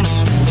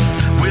crumbs,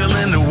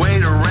 willing to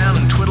wait around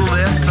and twiddle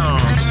their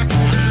thumbs,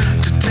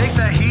 to take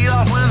the heat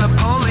off when the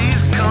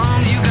police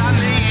come. You got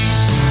me.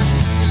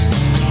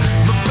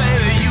 But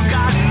baby, you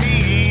got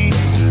me.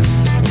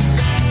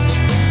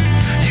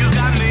 You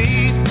got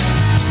me.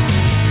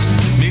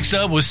 Mix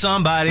up with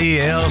somebody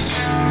else.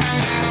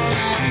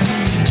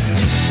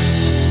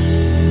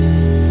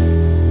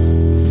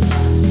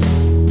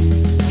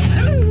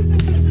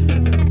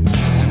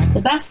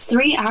 The best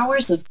 3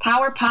 hours of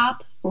power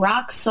pop,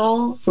 rock,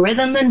 soul,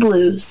 rhythm, and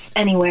blues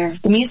anywhere.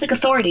 The Music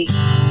Authority.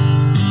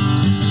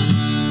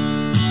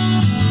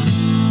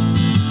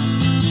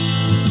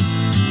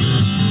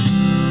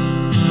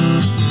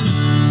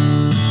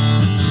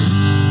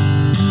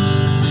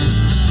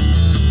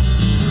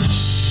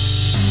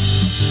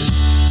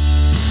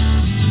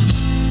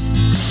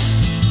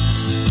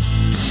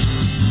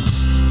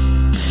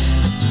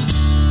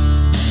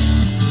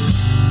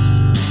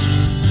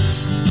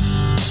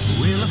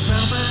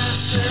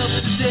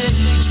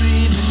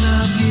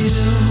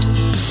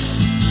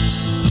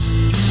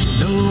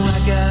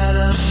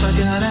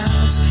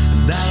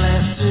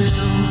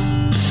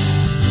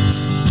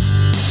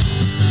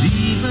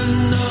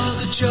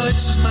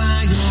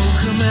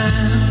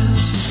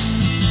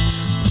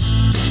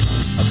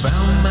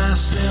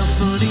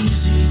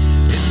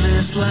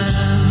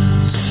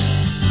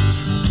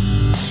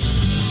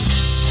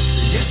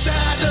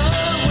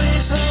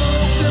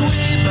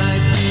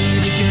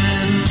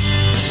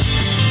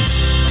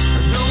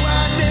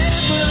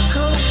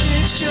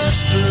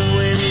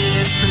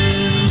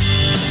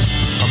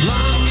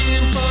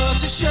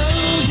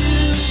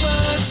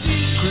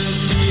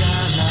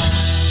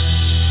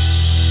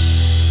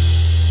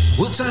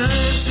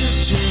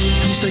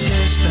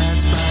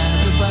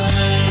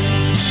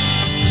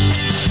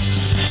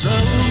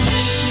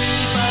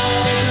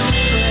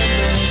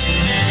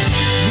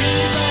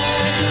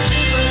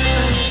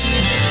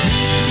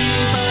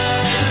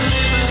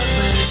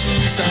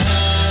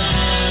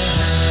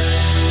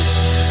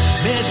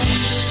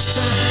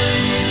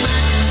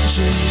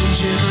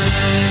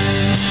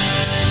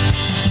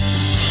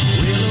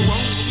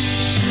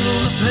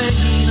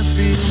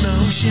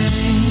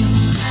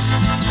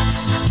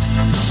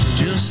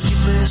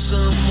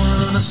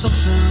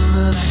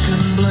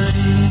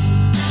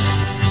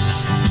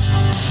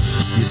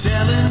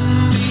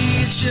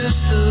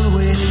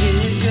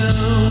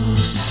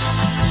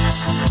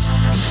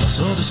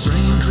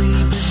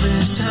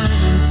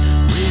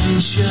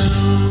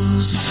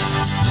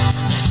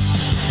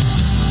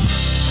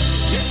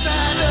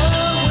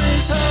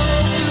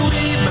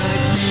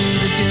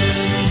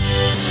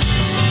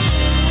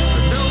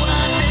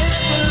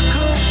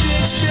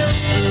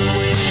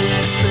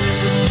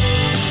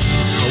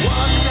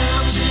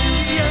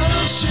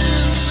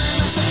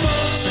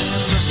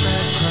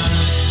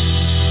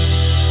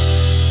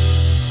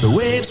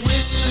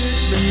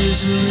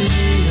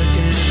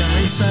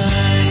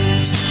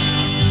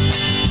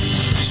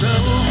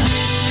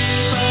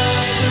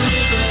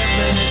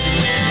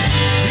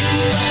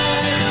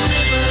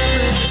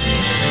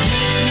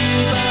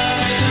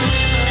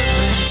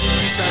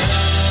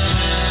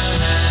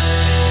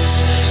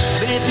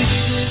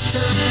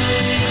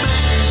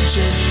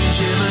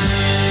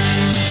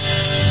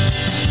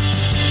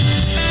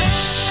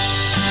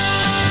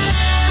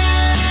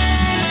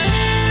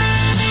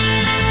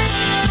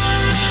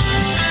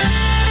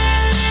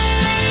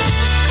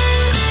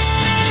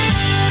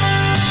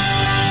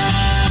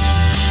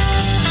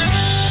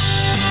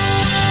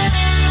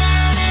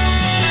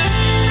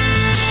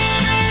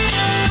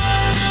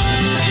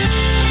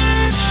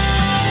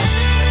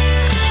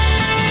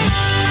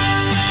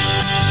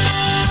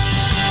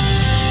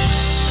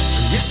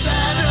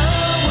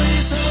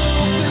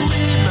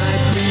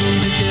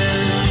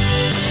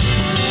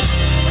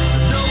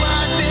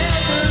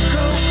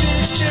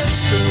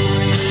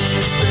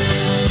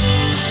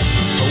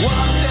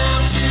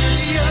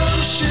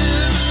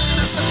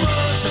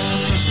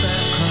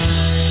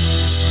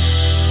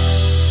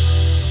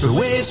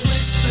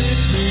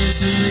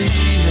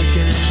 mystery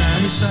again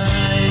out of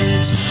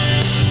sight.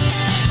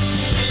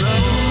 So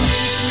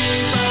meet me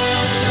by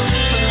the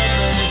river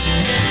Mersey.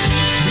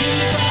 Meet me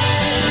by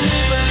the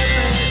river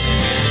Mersey.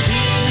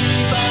 Meet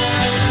me by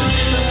the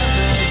river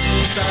Mersey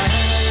side.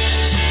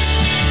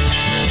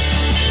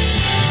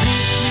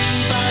 Meet me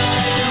by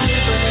the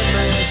river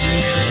Mersey.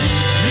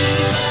 Meet me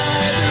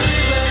by the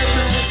river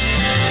Mersey.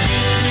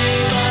 Meet me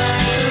by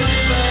the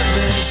river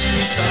Mersey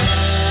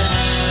side.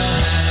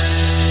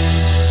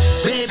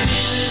 Baby,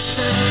 this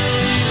time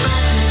I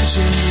can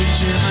change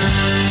your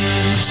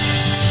mind.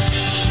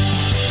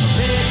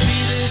 Baby,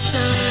 this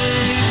time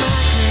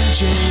I can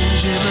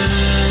change your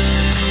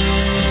mind.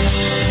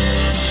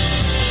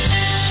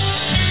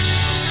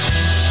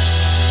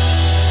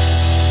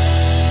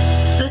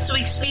 This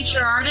week's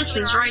feature artist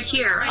is right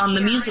here on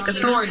the Music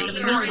Authority.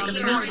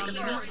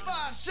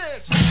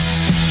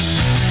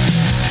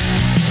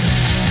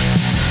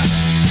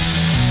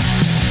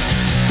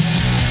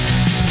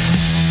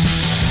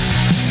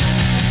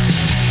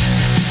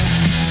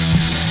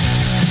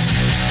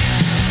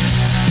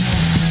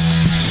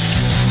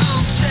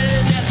 I'm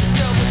sitting at the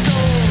double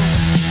door.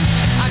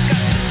 I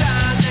got the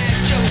sign that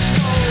Joe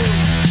scored.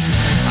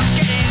 I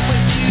can't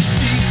wait to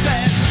be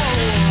past 4.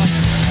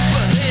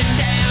 But then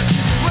down to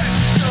the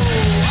record store.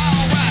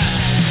 Alright.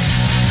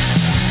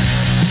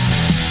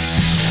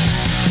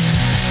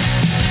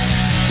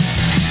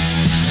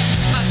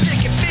 My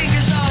sticky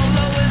fingers all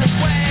low in the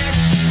wax.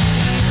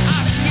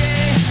 RCA,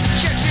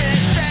 checks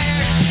and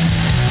stacks.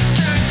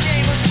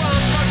 Turntables from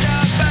front to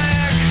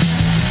back.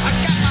 I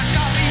got my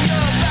copy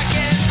of Black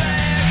and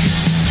Black.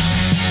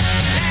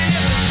 And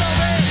if the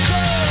store is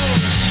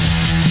closed,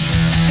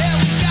 hell,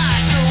 we got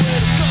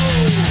nowhere to go.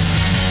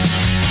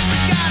 We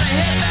gotta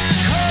head back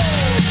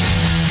home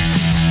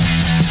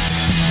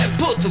and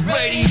put the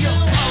radio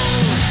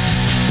on.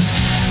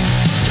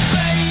 Put the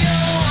radio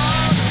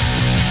on.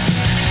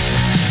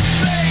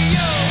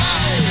 Radio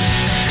on.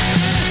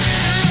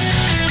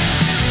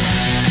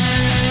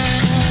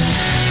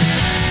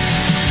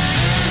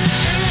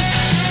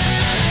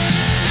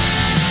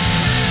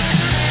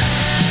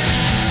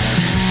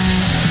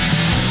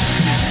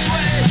 This is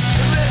where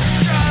the rivers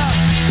drop.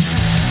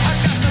 I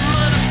got some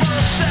money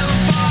from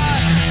selling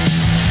pot.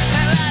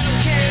 And I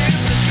don't care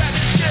if the strap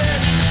is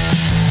good,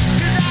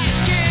 'cause I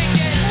just can't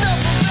get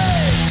enough of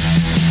it.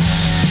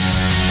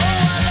 Oh,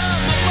 I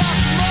love my rock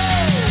and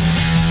roll.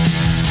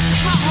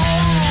 It's my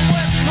home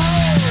away from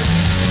home.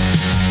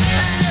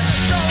 And if the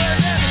store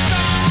is ever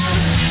gone,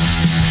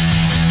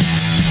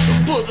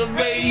 put the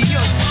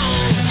radio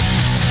on.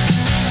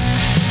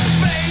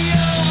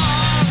 Radio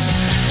on.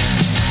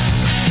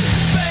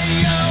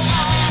 Radio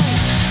on.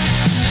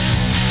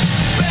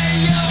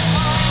 Radio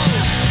on.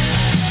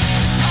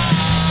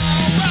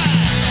 Alright.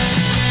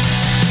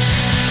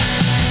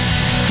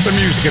 The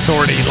Music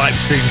Authority live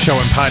stream show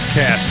and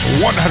podcast,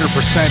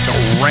 100%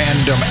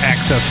 random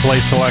access play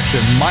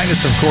selection,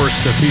 minus, of course,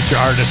 the feature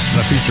artist and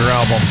the feature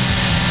album.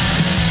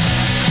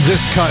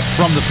 This cut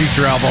from the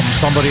feature album,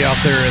 Somebody Out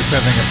There Is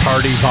Having a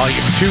Party,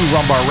 Volume 2,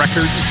 Rumbar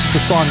Records. The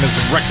song is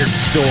Record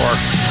Store.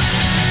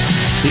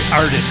 The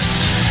artists,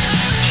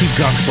 Cheap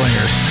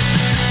Gunslingers.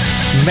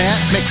 Matt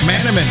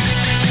McManaman,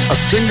 a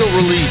single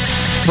release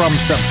from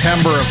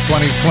September of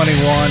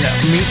 2021,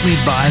 Meet Me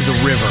by the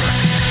River.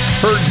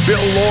 Heard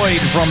Bill Lloyd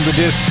from the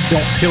disc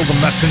Don't Kill the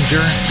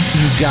Messenger,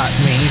 You Got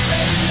Me.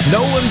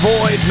 Nolan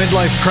Void,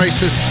 Midlife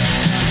Crisis.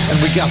 And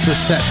we got this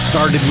set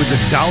started with the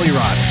Dolly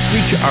Rods,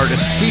 feature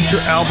artist,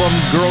 feature album,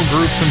 girl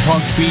groups and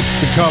punk beats,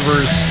 the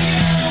covers.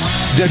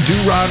 Da Do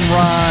Ron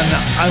Ron,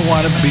 I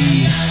Wanna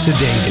Be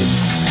Sedated.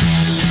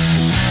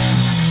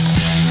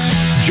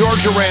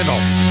 Georgia Randall,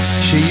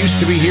 she used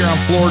to be here on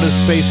Florida's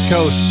Space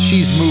Coast.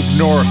 She's moved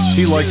north.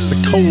 She likes the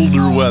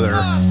colder weather.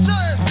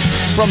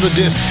 From the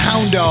disc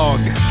Hound Dog,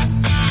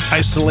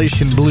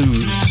 Isolation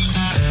Blues,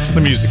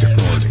 the Music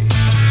Authority.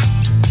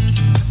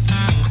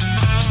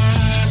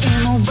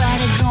 Ain't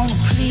nobody gonna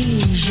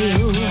please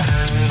you.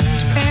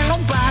 Ain't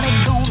nobody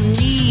gonna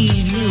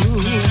need you.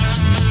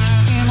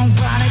 Ain't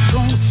nobody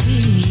gonna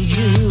feed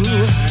you.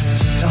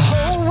 The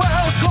whole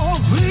world's gonna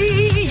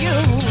breed you.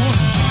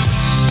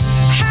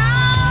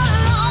 How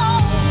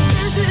long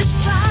is this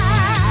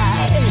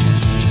fight?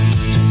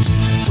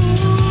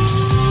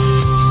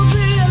 Ooh,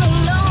 being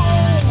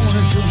alone,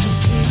 don't you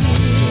feel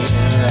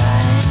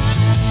right?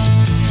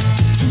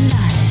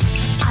 Tonight,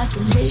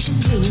 isolation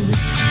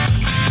blues.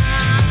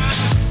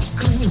 It's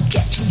gonna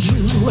get to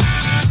you.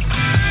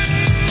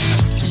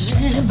 Is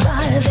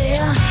anybody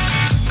there?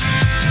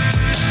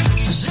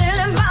 Does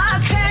anybody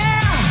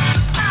care?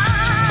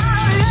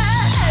 Oh,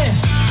 yeah.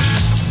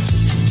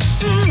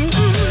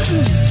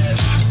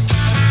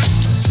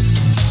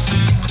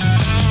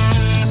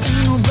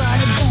 Ain't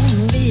nobody gonna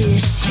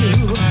miss you.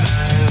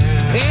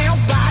 Ain't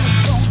nobody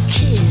gonna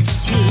kiss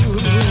you.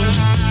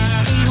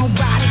 Ain't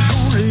nobody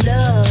gonna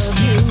love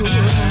you.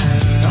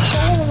 The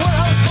whole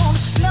world's gonna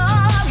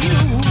snub you.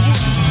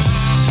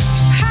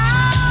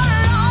 How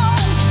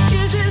long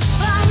is this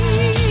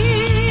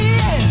fight?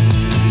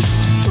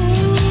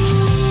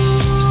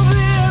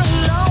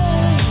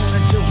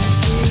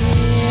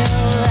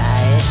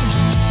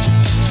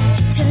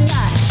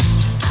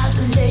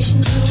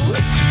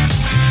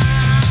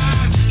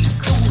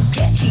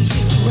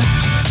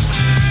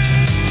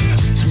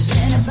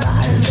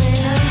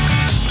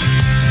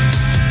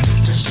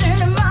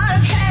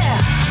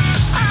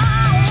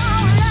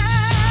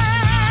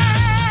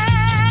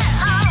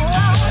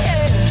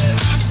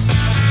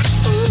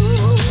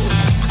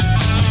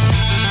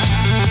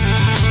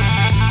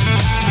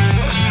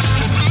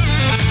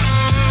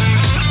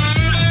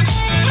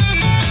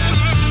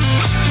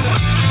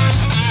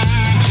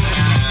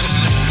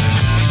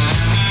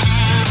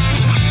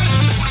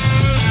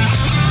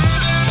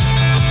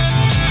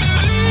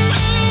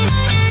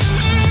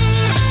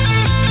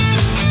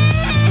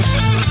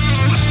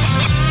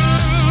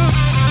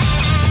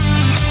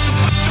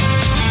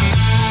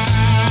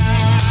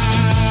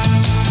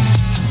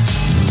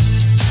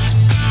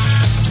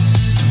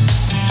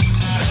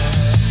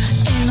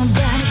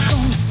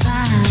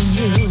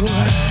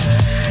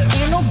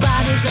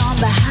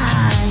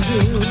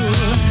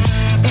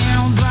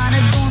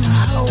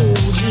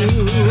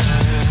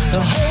 The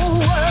whole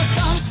world's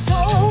done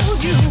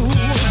sold you.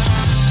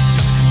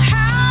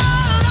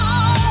 How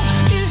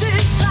long is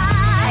this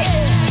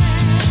fire?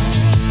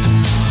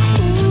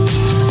 Ooh,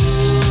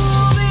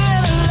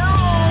 being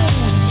alone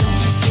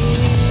don't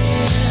feel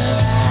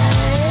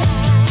right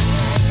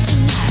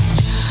tonight.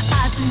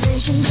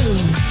 Isolation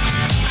blues.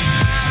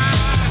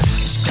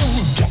 It's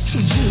gonna get to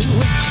you.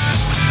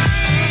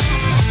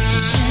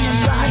 Does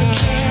anybody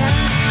care?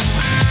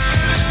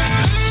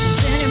 Is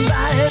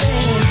anybody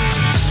there?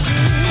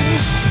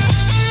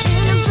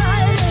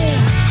 Anybody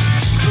there?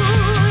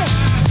 Ooh,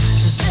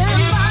 does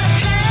anybody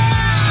care?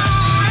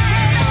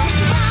 Ain't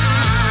nobody.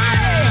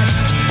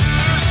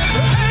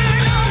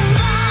 Ain't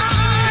nobody.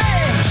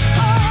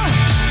 Oh,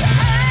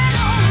 ain't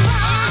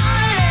nobody.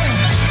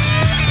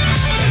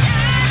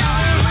 Ain't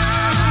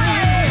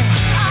nobody.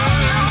 Oh,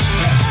 no,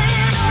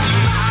 ain't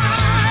nobody.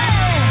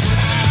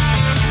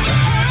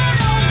 Ain't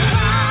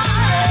nobody.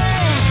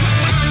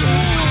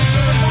 Ooh, is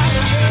anybody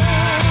there?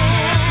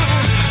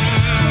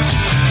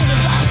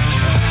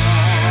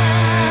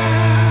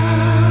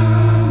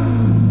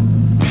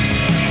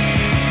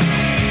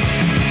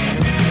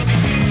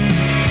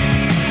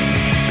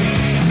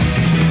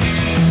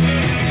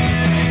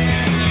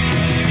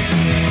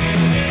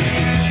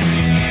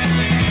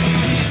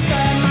 You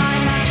serve my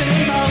natural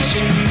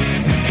emotions.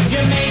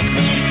 You make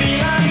me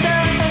feel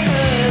under the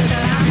hood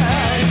and I'm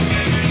hurt.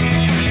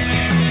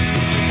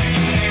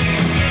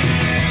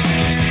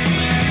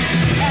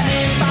 And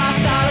if I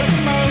start a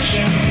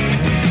commotion,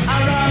 I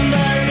run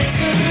the risk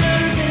of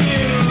losing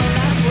you, and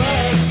that's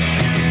worse.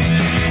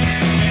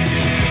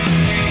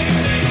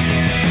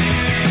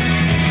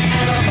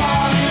 Ever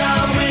fall in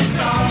love with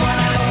someone?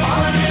 Ever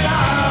fallen in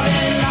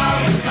love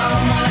with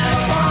someone?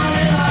 Ever fallen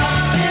in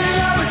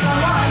love with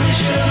someone you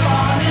should have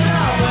fallen in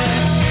love with?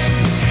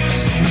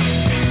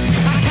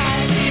 I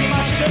can't see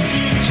much of the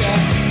future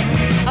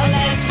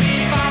unless we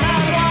find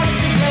out what's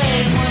to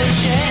blame. What a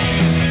shame.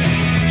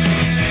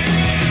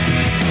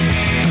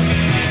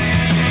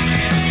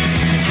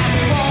 And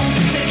we won't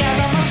be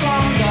together much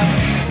longer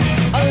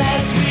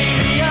unless we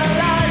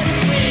realize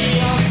that we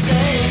are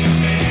safe.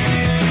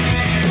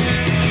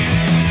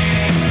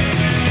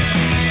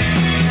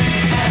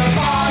 Ever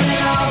fallen in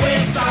love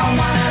with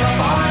someone? Ever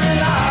fallen in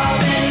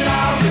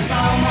love with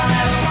someone?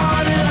 Ever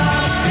fallen in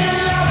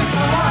love with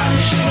someone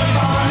you should have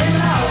fallen in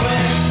love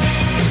with?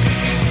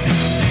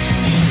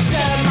 You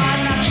disturb my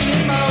natural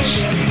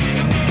emotions.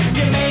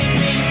 You make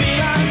me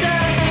feel under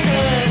the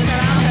hood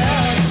and I'm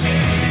hurt.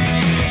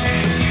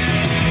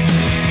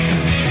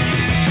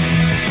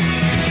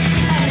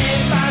 And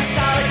if I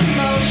start a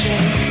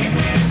commotion,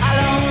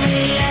 I'll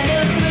only end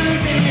up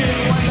losing you,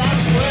 and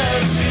that's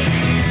worse.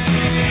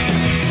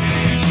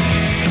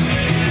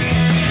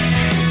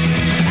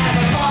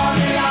 Ever fallen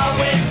in love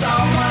with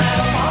someone?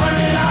 Ever fallen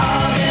in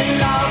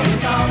love with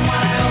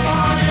someone? Ever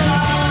fallen in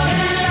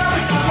love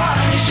with someone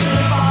you should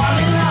have fallen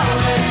in love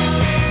with?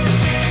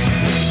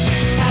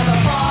 Ever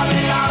fallen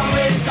in love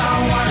with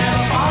someone?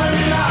 Ever fallen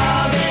in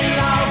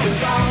love with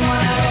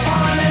someone? Ever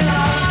fallen in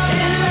love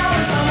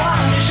with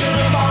someone you should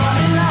have fallen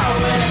in love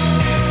with?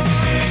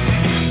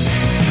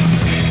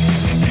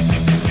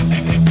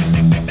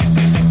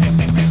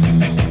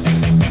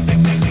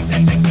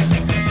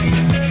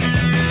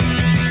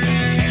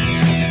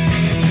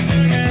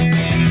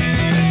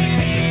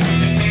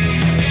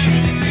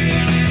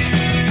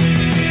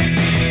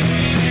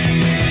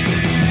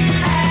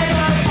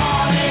 Ever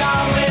fallen in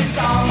love with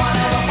someone?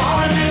 Ever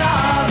fallen in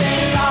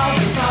love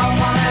with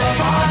someone? Ever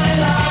fallen in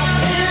love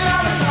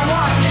with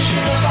someone you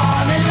should have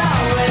fallen in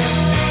love with?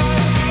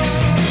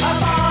 I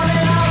fall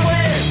in love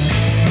with.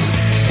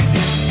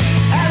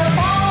 Ever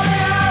fallen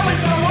in love with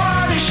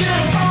someone you should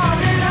have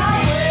fallen in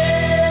love with?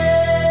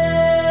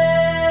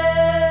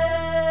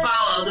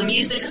 Follow the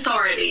Music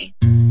Authority.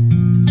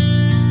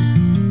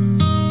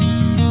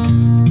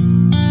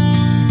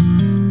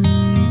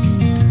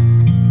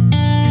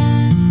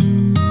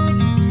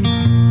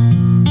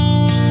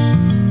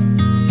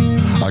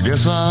 I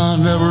guess I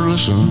never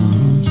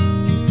listened,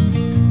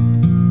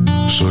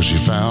 so she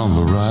found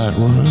the right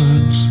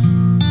words.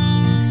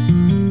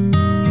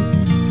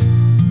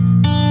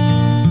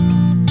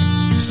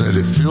 Said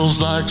it feels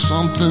like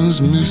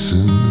something's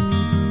missing,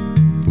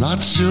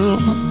 not sure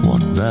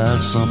what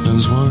that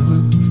something's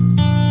worth.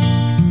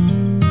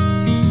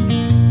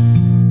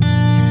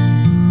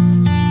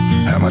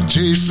 Am I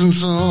chasing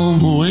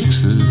some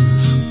oasis,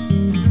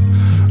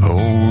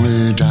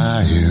 only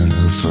dying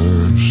of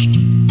thirst?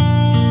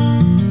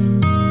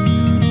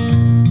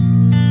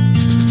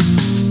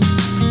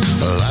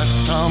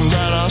 Last time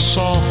that I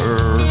saw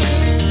her,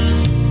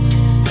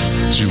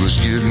 she was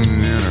getting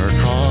in her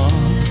car.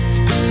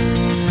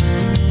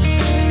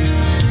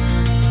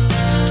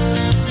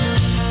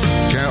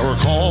 Can't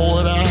recall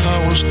what I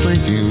was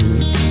thinking,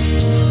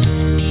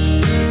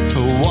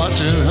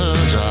 watching her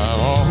drive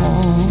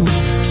on.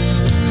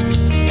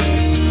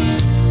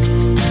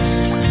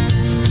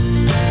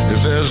 If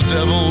there's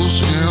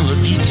devils in the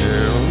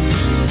details,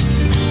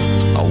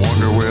 I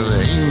wonder where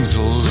the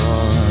angels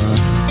are.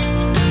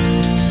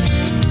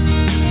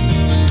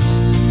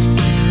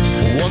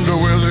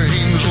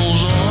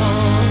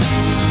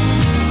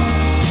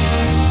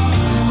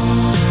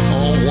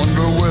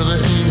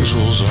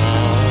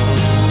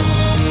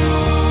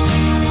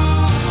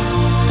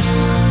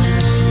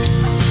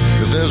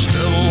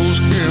 devils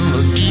in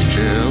the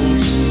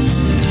details.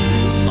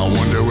 I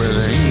wonder where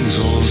the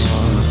angels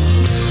are.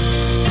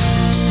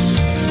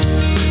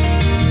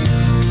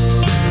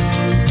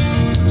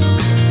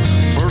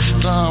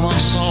 First time I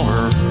saw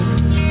her,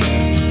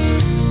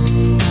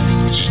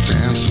 she's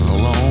dancing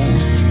alone.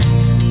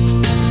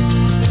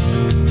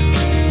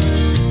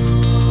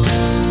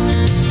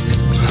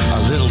 A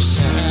little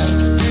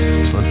sad,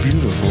 but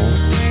beautiful,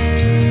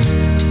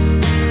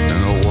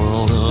 in a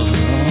world of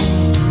her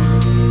own.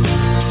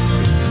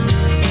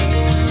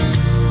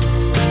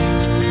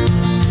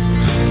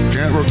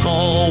 Can't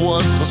recall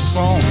what the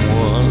song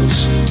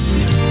was,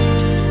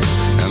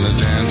 and the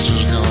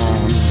dancer's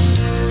gone.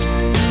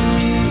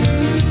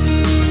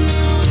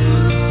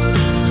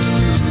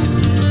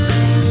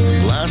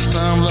 Last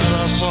time that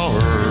I saw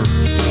her,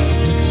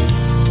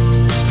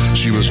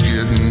 she was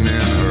getting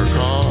in her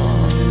car.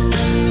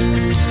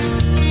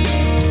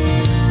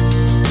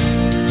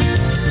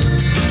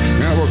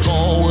 Can't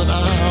recall what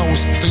I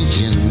was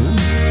thinking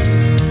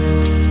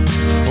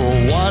or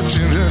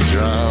watching her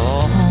drive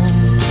off.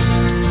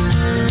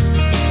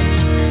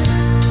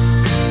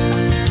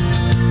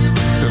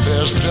 If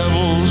there's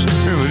devils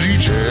in the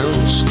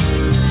details,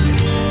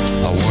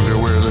 I wonder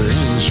where the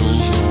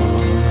angels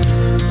are.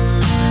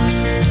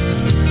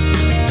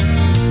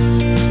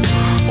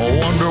 I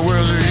wonder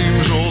where the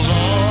angels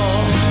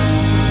are.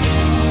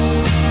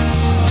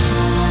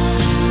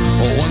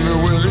 I wonder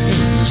where the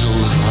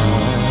angels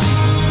are.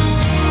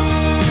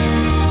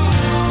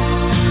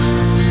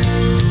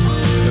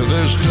 If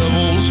there's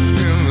devils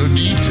in the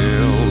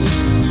details,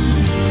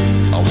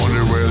 I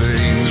wonder where the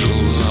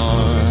angels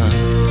are.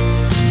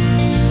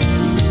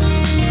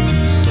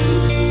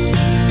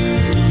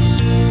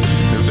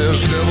 If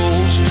there's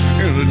devils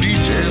in the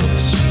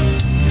details,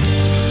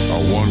 I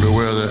wonder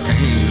where the